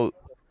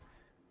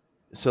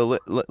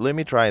let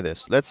me try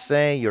this. Let's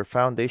say your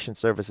foundation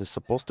service is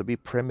supposed to be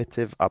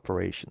primitive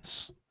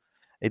operations.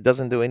 It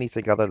doesn't do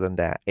anything other than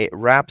that. It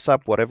wraps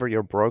up whatever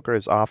your broker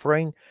is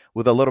offering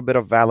with a little bit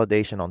of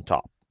validation on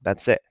top.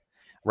 That's it,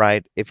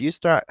 right? If you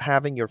start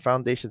having your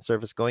foundation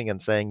service going and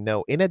saying,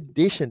 no, in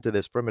addition to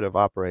this primitive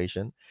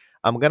operation,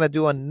 I'm going to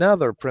do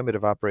another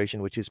primitive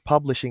operation, which is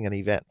publishing an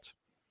event.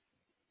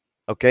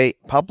 Okay,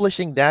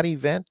 publishing that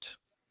event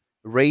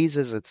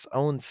raises its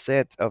own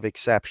set of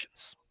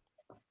exceptions,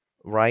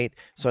 right?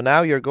 So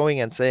now you're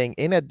going and saying,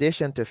 in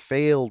addition to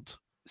failed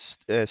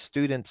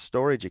student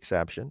storage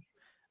exception,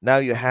 now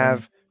you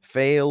have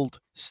failed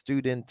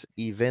student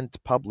event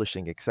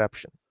publishing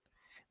exception.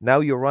 Now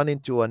you run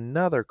into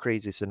another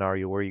crazy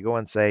scenario where you go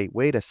and say,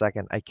 wait a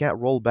second, I can't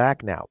roll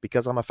back now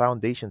because I'm a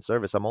foundation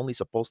service. I'm only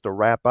supposed to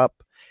wrap up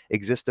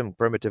existing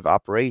primitive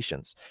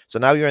operations. So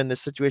now you're in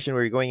this situation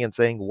where you're going and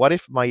saying, what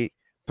if my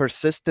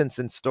persistence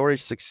in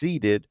storage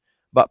succeeded,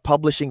 but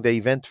publishing the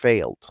event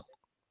failed?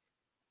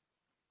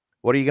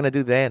 What are you going to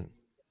do then?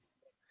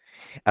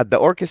 At the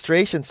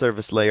orchestration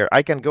service layer,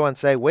 I can go and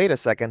say, wait a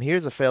second,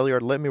 here's a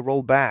failure. Let me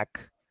roll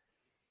back,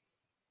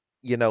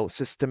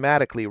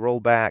 systematically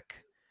roll back.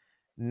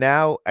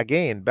 Now,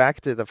 again,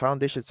 back to the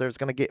foundation service,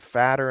 going to get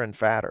fatter and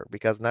fatter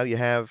because now you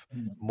have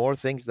more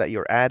things that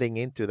you're adding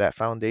into that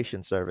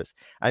foundation service.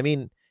 I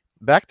mean,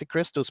 back to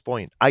Christo's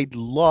point, I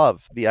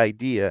love the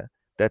idea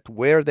that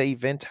where the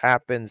event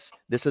happens,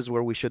 this is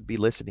where we should be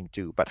listening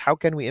to. But how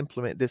can we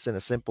implement this in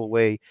a simple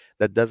way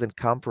that doesn't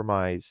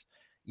compromise,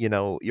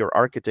 your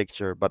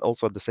architecture, but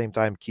also at the same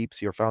time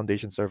keeps your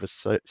foundation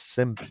service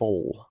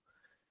simple?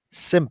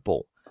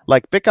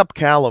 Like pick up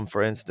Callum,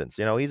 for instance.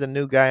 He's a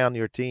new guy on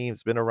your team.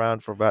 He's been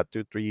around for about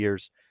 2-3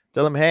 years.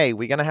 Tell him, hey,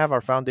 we're going to have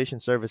our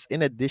foundation service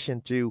in addition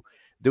to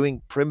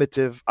doing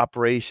primitive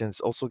operations,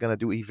 also going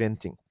to do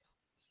eventing.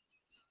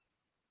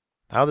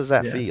 How does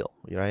that feel,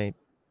 right?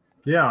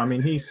 Yeah, I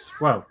mean,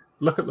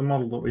 look at the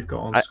model that we've got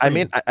on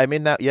screen. I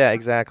mean that, yeah,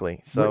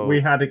 exactly. So we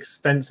had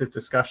extensive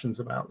discussions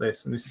about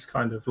this, and this is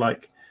kind of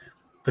like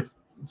the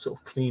sort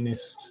of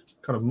cleanest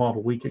kind of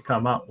model we could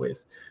come up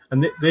with.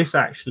 And this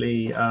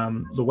actually,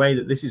 the way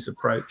that this is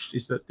approached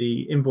is that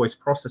the invoice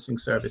processing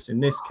service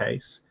in this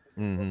case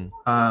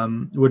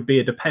would be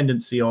a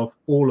dependency of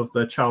all of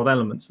the child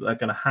elements that are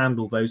going to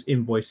handle those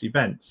invoice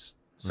events.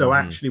 So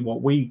actually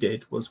what we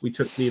did was we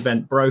took the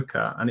event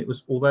broker, and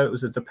although it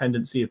was a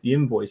dependency of the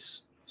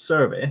invoice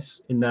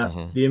service, in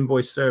that the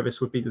invoice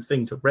service would be the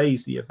thing to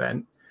raise the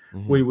event,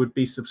 we would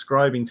be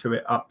subscribing to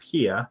it up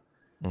here.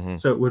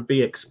 So it would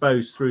be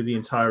exposed through the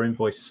entire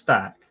invoice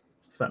stack,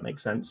 if that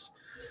makes sense,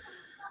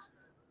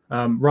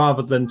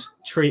 rather than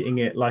treating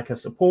it like a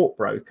support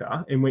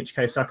broker, in which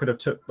case I could have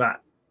took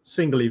that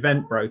single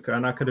event broker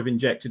and I could have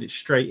injected it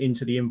straight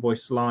into the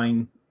invoice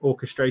line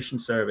orchestration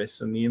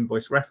service and the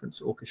invoice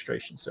reference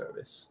orchestration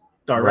service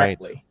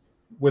directly,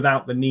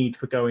 without the need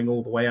for going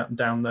all the way up and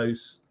down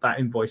that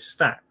invoice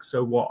stack.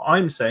 So what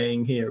I'm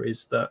saying here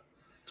is that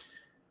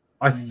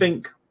I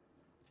think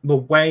the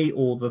way,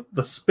 or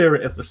the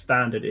spirit of the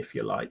standard, if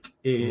you like,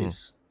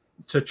 is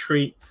to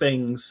treat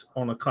things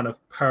on a kind of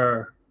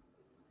per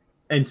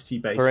entity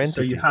basis.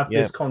 So you have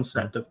this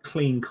concept of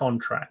clean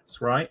contracts,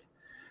 right?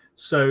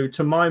 So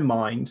to my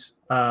mind,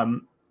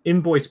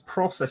 invoice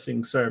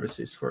processing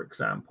services, for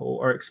example,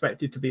 are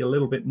expected to be a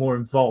little bit more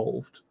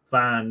involved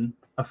than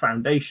a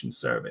foundation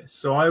service.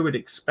 So I would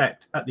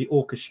expect at the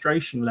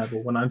orchestration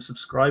level, when I'm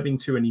subscribing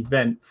to an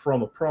event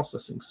from a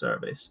processing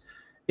service,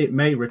 it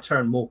may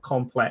return more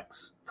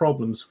complex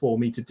problems for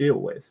me to deal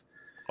with.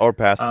 Or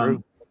pass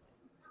through.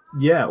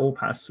 Yeah, or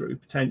pass through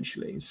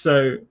potentially.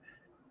 So,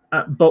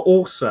 but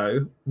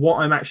also what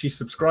I'm actually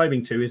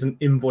subscribing to is an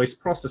invoice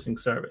processing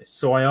service.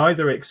 So I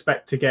either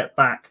expect to get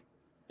back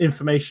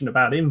information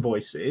about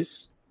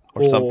invoices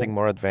or something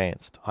more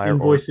advanced, higher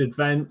invoice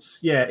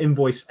events,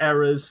 invoice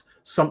errors,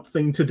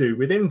 something to do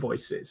with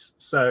invoices.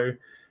 So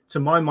to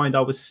my mind,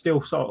 I was still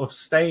sort of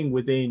staying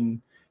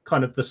within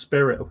kind of the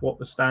spirit of what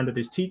the standard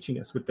is teaching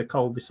us with the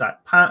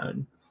cul-de-sac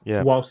pattern,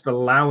 whilst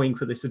allowing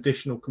for this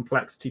additional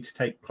complexity to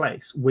take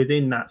place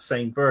within that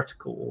same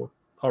vertical or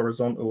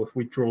horizontal, if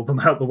we draw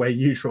them out the way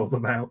you draw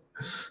them out.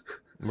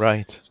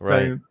 Right, so,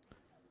 right.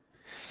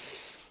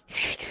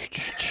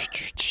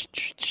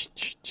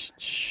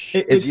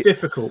 It's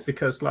difficult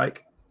because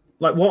like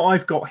what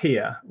I've got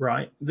here,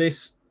 right?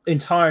 This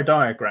entire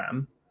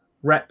diagram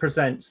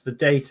represents the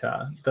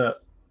data that,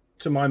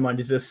 to my mind,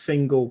 is a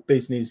single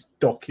business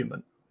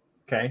document.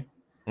 Okay.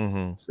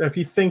 So if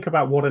you think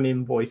about what an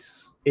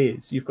invoice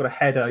is, you've got a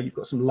header, you've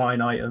got some line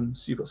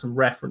items, you've got some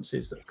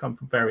references that have come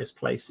from various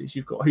places,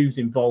 you've got who's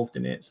involved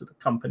in it, so the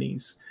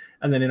companies,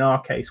 and then in our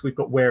case, we've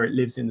got where it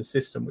lives in the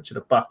system, which are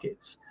the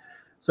buckets.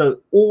 So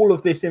all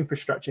of this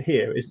infrastructure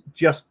here is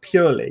just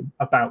purely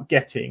about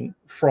getting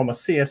from a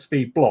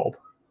CSV blob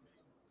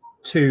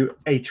to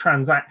a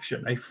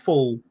transaction, a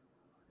full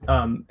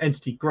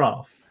entity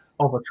graph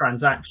of a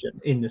transaction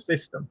in the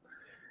system.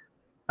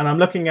 And I'm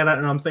looking at it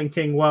and I'm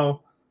thinking,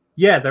 well,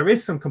 yeah, there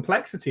is some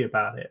complexity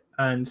about it,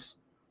 and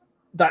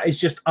that is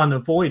just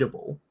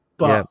unavoidable.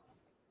 But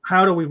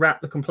how do we wrap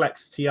the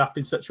complexity up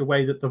in such a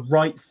way that the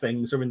right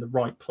things are in the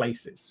right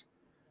places?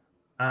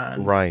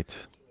 And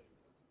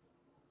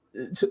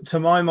to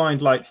my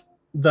mind, like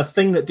the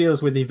thing that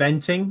deals with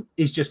eventing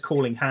is just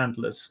calling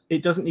handlers.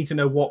 It doesn't need to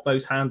know what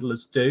those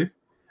handlers do.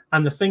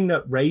 And the thing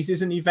that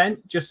raises an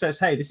event just says,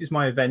 hey, this is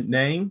my event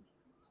name.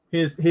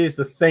 Here's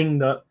the thing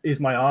that is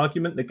my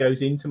argument that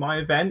goes into my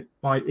event,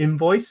 my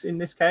invoice in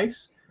this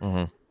case.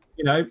 You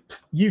know,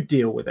 you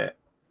deal with it.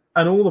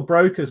 And all the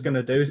broker's going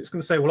to do is it's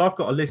going to say, well, I've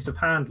got a list of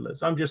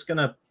handlers. I'm just going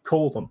to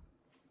call them.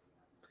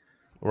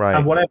 Right.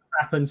 And whatever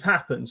happens,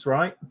 happens,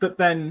 right? But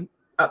then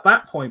at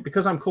that point,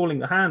 because I'm calling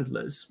the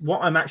handlers,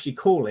 what I'm actually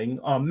calling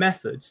are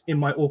methods in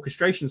my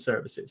orchestration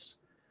services.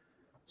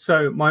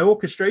 So my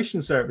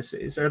orchestration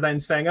services are then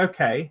saying,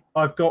 okay,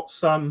 I've got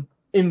some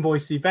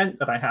invoice event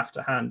that I have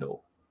to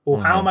handle. Or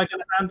how am I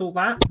going to handle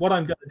that? What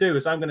I'm going to do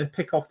is I'm going to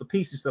pick off the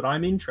pieces that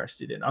I'm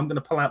interested in. I'm going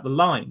to pull out the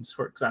lines,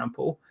 for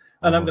example,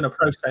 and I'm going to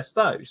process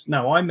those.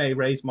 Now, I may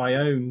raise my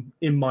own,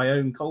 in my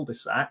own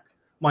cul-de-sac,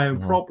 my own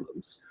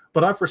problems,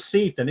 but I've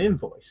received an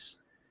invoice.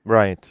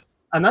 Right.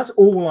 And that's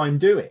all I'm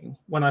doing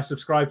when I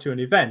subscribe to an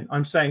event.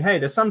 I'm saying, hey,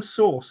 there's some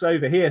source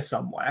over here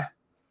somewhere,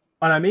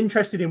 and I'm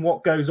interested in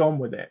what goes on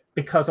with it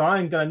because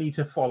I'm going to need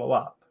to follow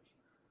up.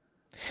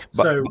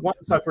 So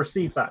once I've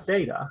received that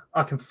data,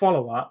 I can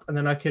follow up, and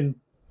then I can,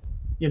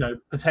 you know,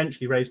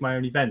 potentially raise my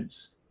own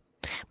events.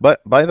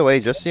 But by the way,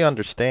 just so you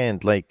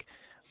understand, like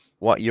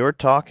what you're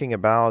talking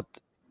about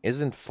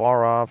isn't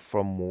far off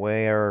from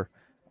where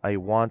I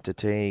want to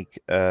take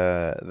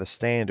the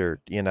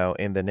standard, you know,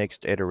 in the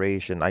next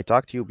iteration. I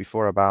talked to you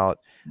before about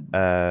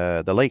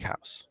the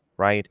Lakehouse,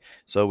 right?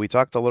 So we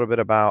talked a little bit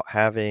about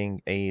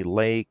having a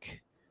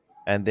lake,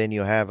 and then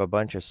you have a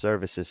bunch of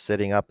services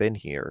sitting up in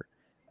here,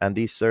 and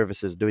these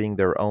services doing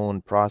their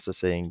own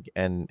processing,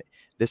 and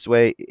this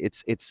way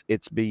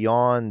it's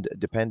beyond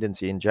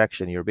dependency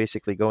injection. You're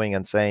basically going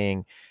and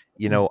saying,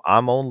 you know,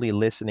 I'm only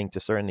listening to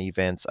certain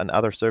events and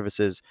other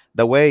services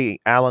the way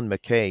Alan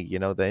McKay, you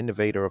know, the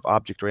innovator of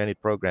object-oriented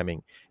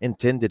programming,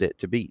 intended it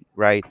to be,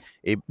 right?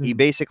 He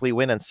basically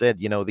went and said,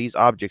 you know, these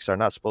objects are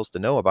not supposed to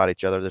know about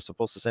each other. They're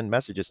supposed to send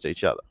messages to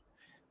each other,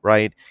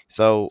 right?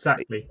 So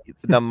exactly.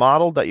 The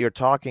model that you're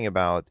talking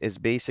about is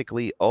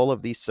basically all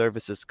of these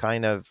services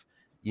kind of,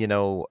 you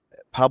know,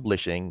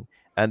 publishing,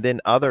 and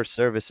then other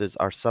services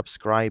are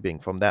subscribing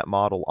from that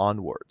model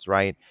onwards,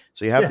 right?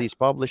 So you have these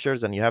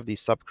publishers and you have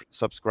these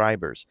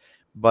subscribers,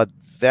 but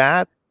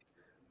that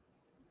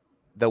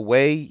the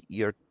way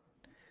you're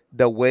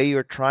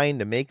trying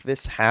to make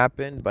this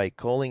happen by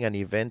calling an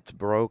event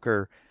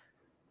broker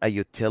a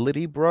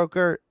utility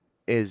broker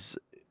is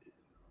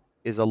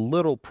a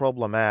little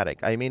problematic.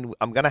 I mean,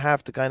 I'm gonna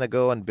have to kind of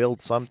go and build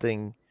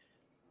something.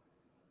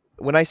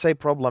 When I say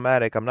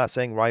problematic, I'm not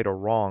saying right or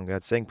wrong. I'm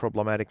saying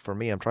problematic for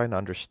me. I'm trying to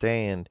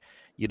understand,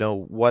 you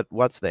know,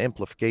 what's the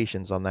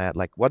implications on that?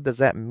 Like, what does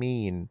that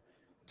mean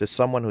to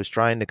someone who's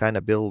trying to kind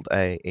of build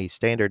a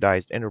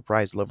standardized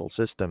enterprise level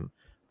system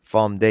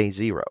from day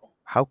zero?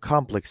 How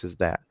complex is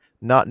that?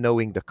 Not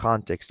knowing the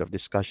context of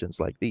discussions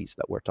like these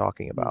that we're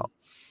talking about,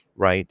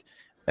 right?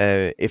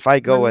 If I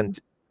go and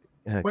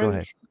go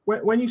ahead.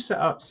 When you set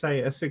up,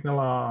 say, a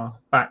SignalR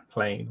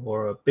backplane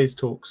or a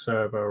BizTalk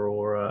server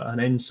or an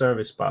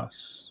in-service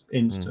bus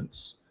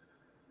instance,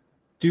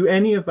 do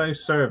any of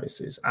those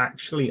services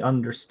actually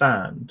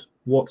understand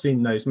what's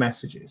in those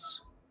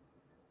messages?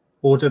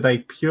 Or do they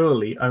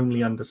purely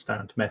only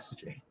understand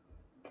messaging?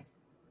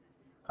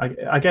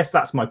 I guess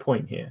that's my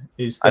point here.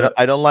 Is that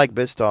I don't like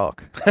BizTalk.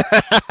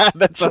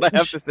 That's what I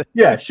have to say.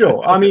 Yeah,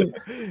 sure. I mean,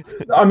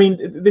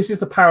 this is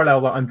the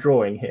parallel that I'm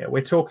drawing here.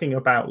 We're talking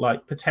about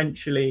like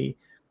potentially,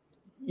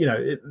 you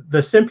know,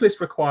 the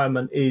simplest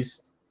requirement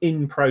is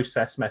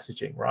in-process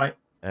messaging, right?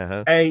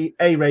 Uh-huh.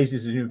 A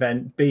raises an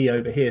event, B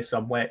over here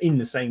somewhere in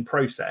the same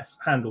process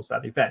handles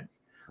that event.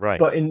 Right.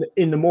 But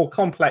in the more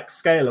complex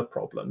scale of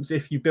problems,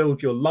 if you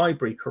build your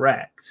library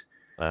correct,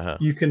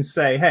 you can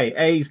say, hey,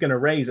 A is going to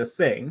raise a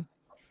thing,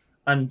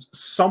 and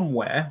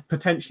somewhere,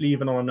 potentially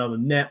even on another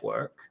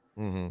network,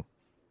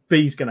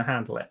 B is going to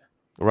handle it.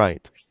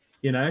 Right.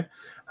 You know?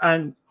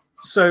 And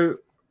so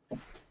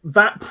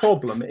that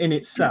problem in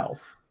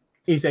itself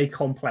is a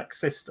complex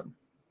system.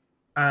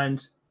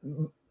 And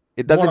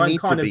it doesn't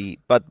need to be,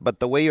 but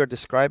the way you're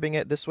describing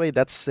it this way,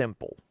 that's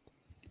simple.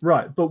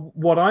 Right. But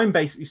what I'm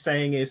basically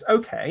saying is,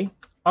 okay,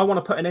 I want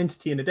to put an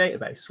entity in a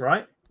database,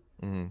 right?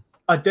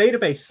 A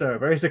database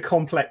server is a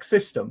complex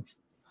system.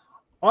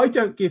 I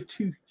don't give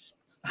two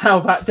how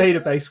that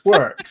database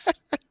works.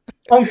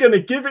 I'm going to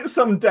give it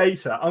some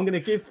data. I'm going to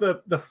give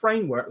the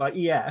framework like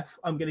EF.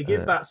 I'm going to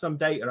give that some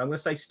data. I'm going to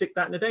say, stick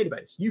that in a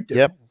database. You do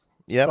it.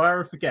 Yep.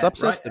 Fire and forget.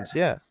 Subsystems.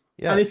 Right?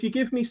 Yeah. And if you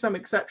give me some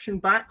exception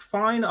back,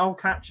 fine. I'll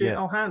catch it.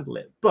 I'll handle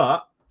it.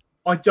 But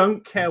I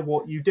don't care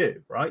what you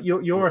do, right?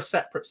 You're a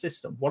separate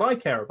system. What I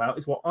care about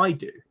is what I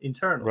do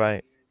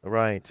internally.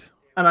 Right.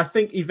 And I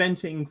think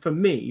eventing for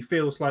me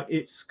feels like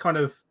it's kind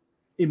of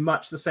in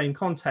much the same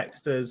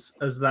context as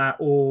that,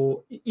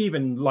 or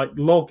even like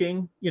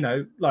logging, you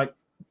know, like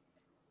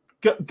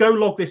go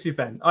log this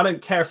event. I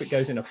don't care if it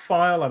goes in a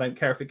file. I don't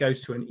care if it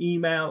goes to an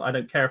email. I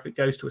don't care if it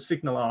goes to a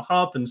SignalR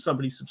Hub and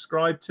somebody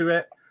subscribed to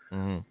it.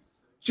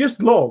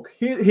 Just log.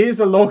 Here's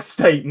a log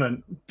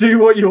statement. Do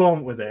what you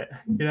want with it,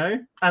 you know?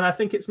 And I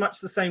think it's much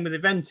the same with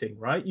eventing,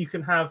 right? You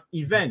can have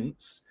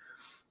events,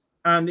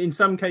 and in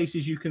some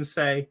cases you can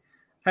say,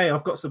 hey,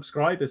 I've got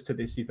subscribers to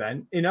this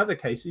event. In other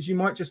cases, you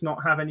might just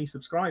not have any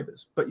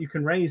subscribers, but you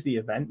can raise the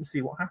event and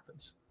see what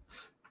happens.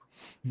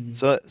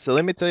 So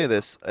let me tell you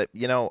this.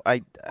 You know,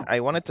 I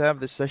wanted to have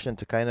this session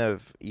to kind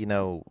of, you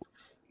know,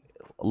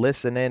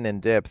 listen in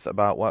depth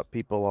about what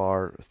people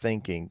are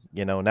thinking.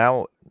 You know,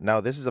 now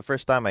this is the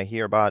first time I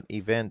hear about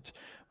event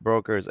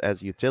brokers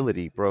as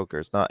utility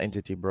brokers, not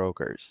entity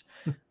brokers.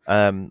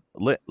 Let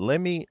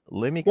me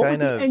what kind would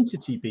the of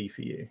entity be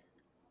for you?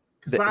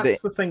 Because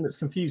that's the thing that's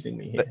confusing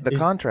me here. The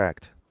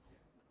contract.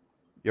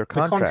 Your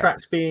contract. The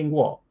contract being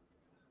what?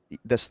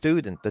 The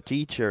student, the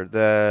teacher,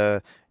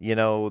 the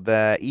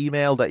the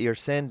email that you're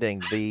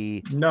sending.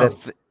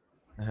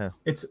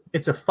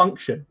 It's a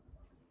function.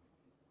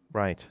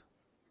 Right.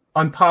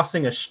 I'm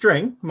passing a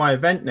string, my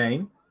event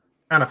name,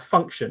 and a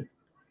function.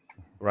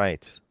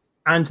 Right.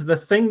 And the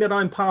thing that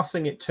I'm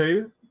passing it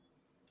to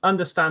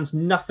understands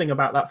nothing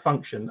about that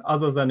function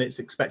other than it's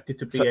expected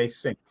to be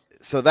async.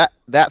 So that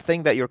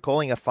thing that you're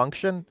calling a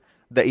function,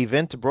 the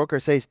event broker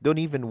says, don't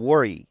even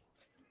worry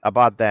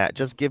about that.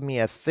 Just give me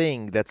a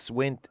thing that's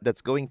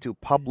going to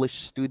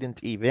publish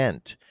student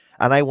event,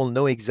 and I will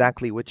know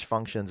exactly which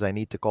functions I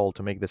need to call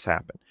to make this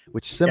happen,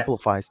 which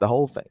simplifies the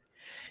whole thing.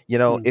 You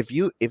know, if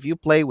you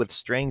play with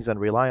strings and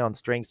rely on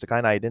strings to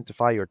kind of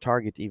identify your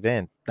target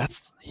event,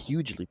 that's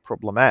hugely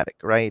problematic,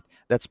 right?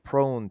 That's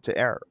prone to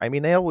error. I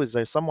mean,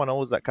 there's someone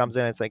always that comes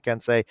in and can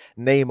say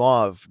name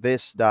of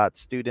this dot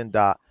student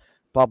dot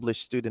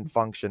publish student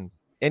function.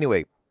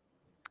 Anyway,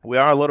 we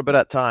are a little bit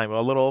at time,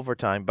 a little over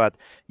time, but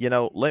you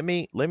know, let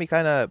me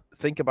kind of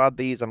think about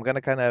these. I'm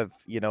gonna kind of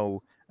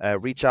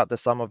reach out to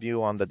some of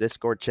you on the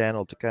Discord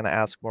channel to kind of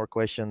ask more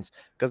questions,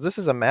 because this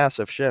is a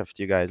massive shift,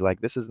 you guys. Like,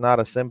 this is not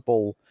a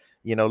simple,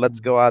 let's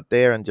go out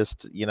there and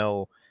just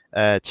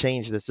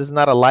change this. This is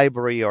not a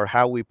library or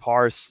how we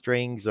parse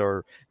strings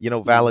or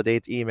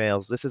validate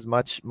emails. This is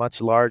much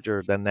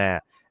larger than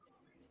that.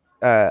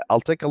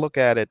 I'll take a look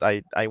at it.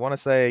 I want to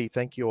say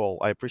thank you all.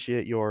 I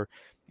appreciate your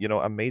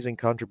amazing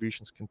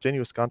contributions,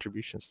 continuous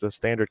contributions to the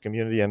standard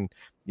community, and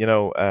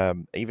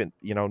even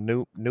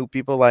new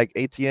people like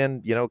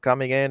ATN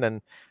coming in,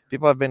 and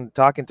people have been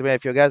talking to me.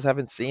 If you guys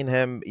haven't seen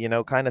him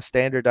kind of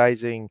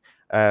standardizing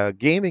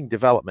gaming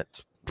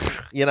development,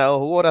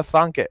 who would have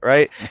thunk it,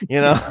 right?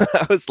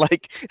 I was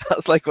like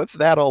what's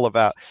that all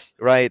about,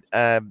 right?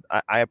 I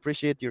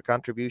appreciate your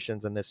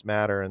contributions in this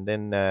matter, and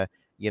then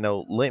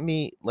let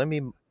me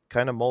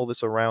kind of mull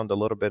this around a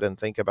little bit and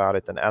think about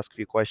it and ask a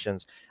few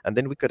questions, and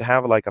then we could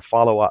have like a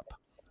follow-up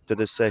to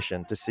this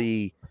session to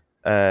see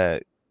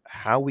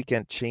how we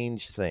can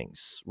change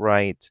things,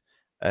 right?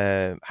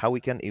 How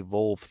we can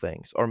evolve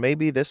things, or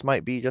maybe this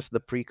might be just the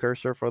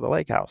precursor for the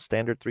Lakehouse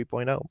standard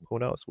 3.0. Who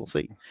knows? We'll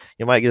see.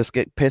 You might just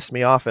get pissed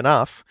me off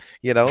enough,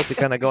 to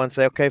kind of go and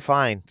say, okay,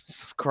 fine,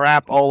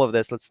 scrap all of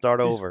this, let's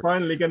start over. He's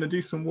finally going to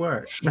do some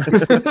work.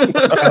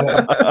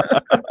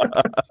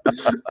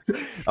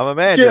 I'm a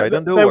manager. I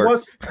don't do work.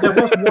 There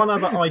was one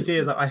other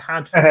idea that I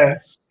had for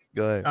this.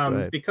 Go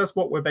ahead. Because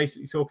what we're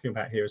basically talking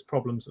about here is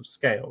problems of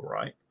scale,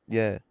 right?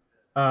 Yeah.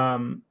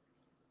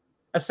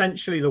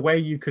 essentially the way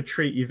you could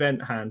treat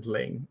event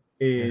handling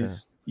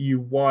is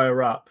you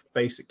wire up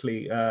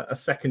basically a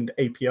second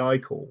API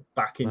call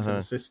back into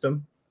the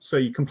system. So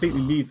you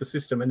completely leave the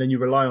system and then you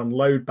rely on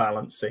load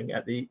balancing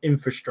at the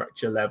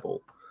infrastructure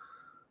level.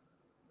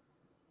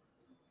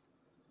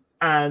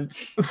 And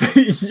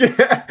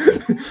yeah.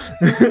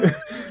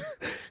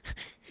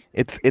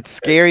 It's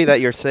scary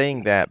that you're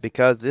saying that,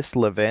 because this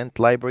Levent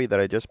library that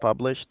I just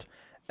published,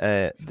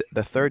 the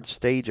third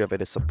stage of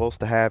it is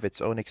supposed to have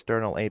its own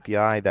external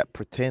API that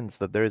pretends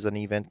that there is an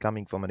event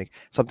coming from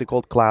something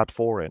called Cloud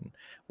Foreign,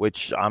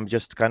 which I'm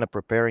just kind of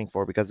preparing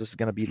for, because this is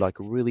going to be like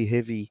really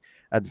heavy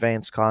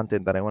advanced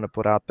content that I want to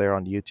put out there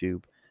on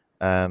YouTube.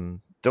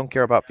 Don't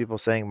care about people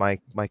saying my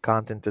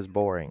content is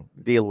boring.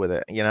 Deal with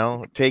it,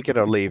 take it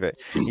or leave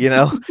it.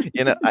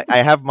 I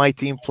have my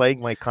team playing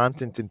my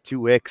content in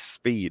 2x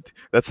speed.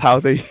 That's how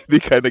they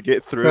kind of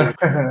get through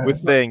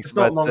with things. It's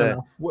not long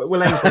enough.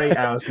 We'll aim for 8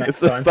 hours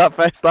next time. Stop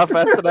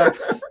fast enough.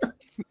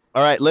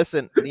 All right,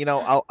 listen,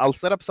 I'll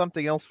set up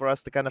something else for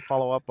us to kind of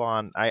follow up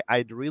on.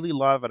 I'd really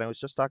love, and I was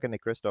just talking to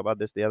Christo about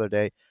this the other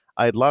day,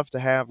 I'd love to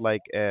have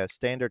like a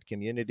standard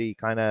community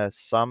kind of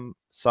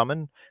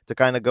summon to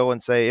kind of go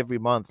and say every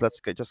month,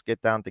 let's just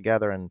get down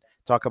together and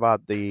talk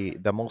about the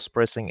most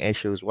pressing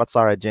issues. What's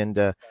our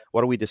agenda?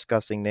 What are we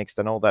discussing next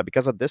and all that?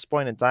 Because at this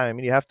point in time, I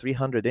mean, you have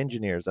 300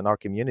 engineers in our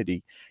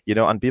community,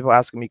 and people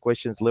asking me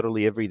questions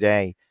literally every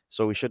day.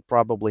 So we should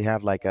probably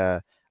have like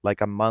a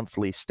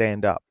monthly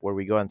stand up where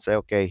we go and say,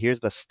 okay,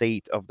 here's the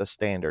state of the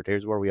standard.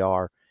 Here's where we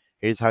are.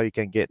 Here's how you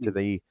can get to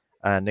the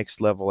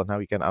next level and how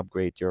you can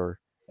upgrade your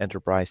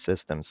enterprise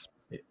systems.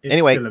 It's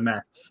anyway, still a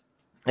mess.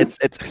 It's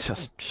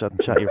just shut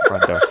your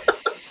front door.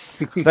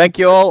 Thank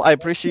you all. I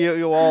appreciate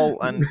you all.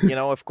 And,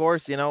 of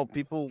course,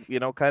 people,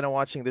 kind of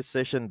watching this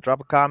session, drop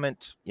a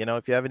comment,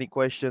 if you have any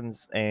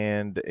questions.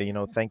 And,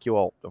 thank you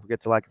all. Don't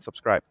forget to like and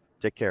subscribe.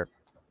 Take care.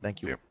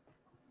 Thank you. Yep.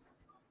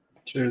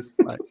 Cheers.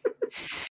 Bye.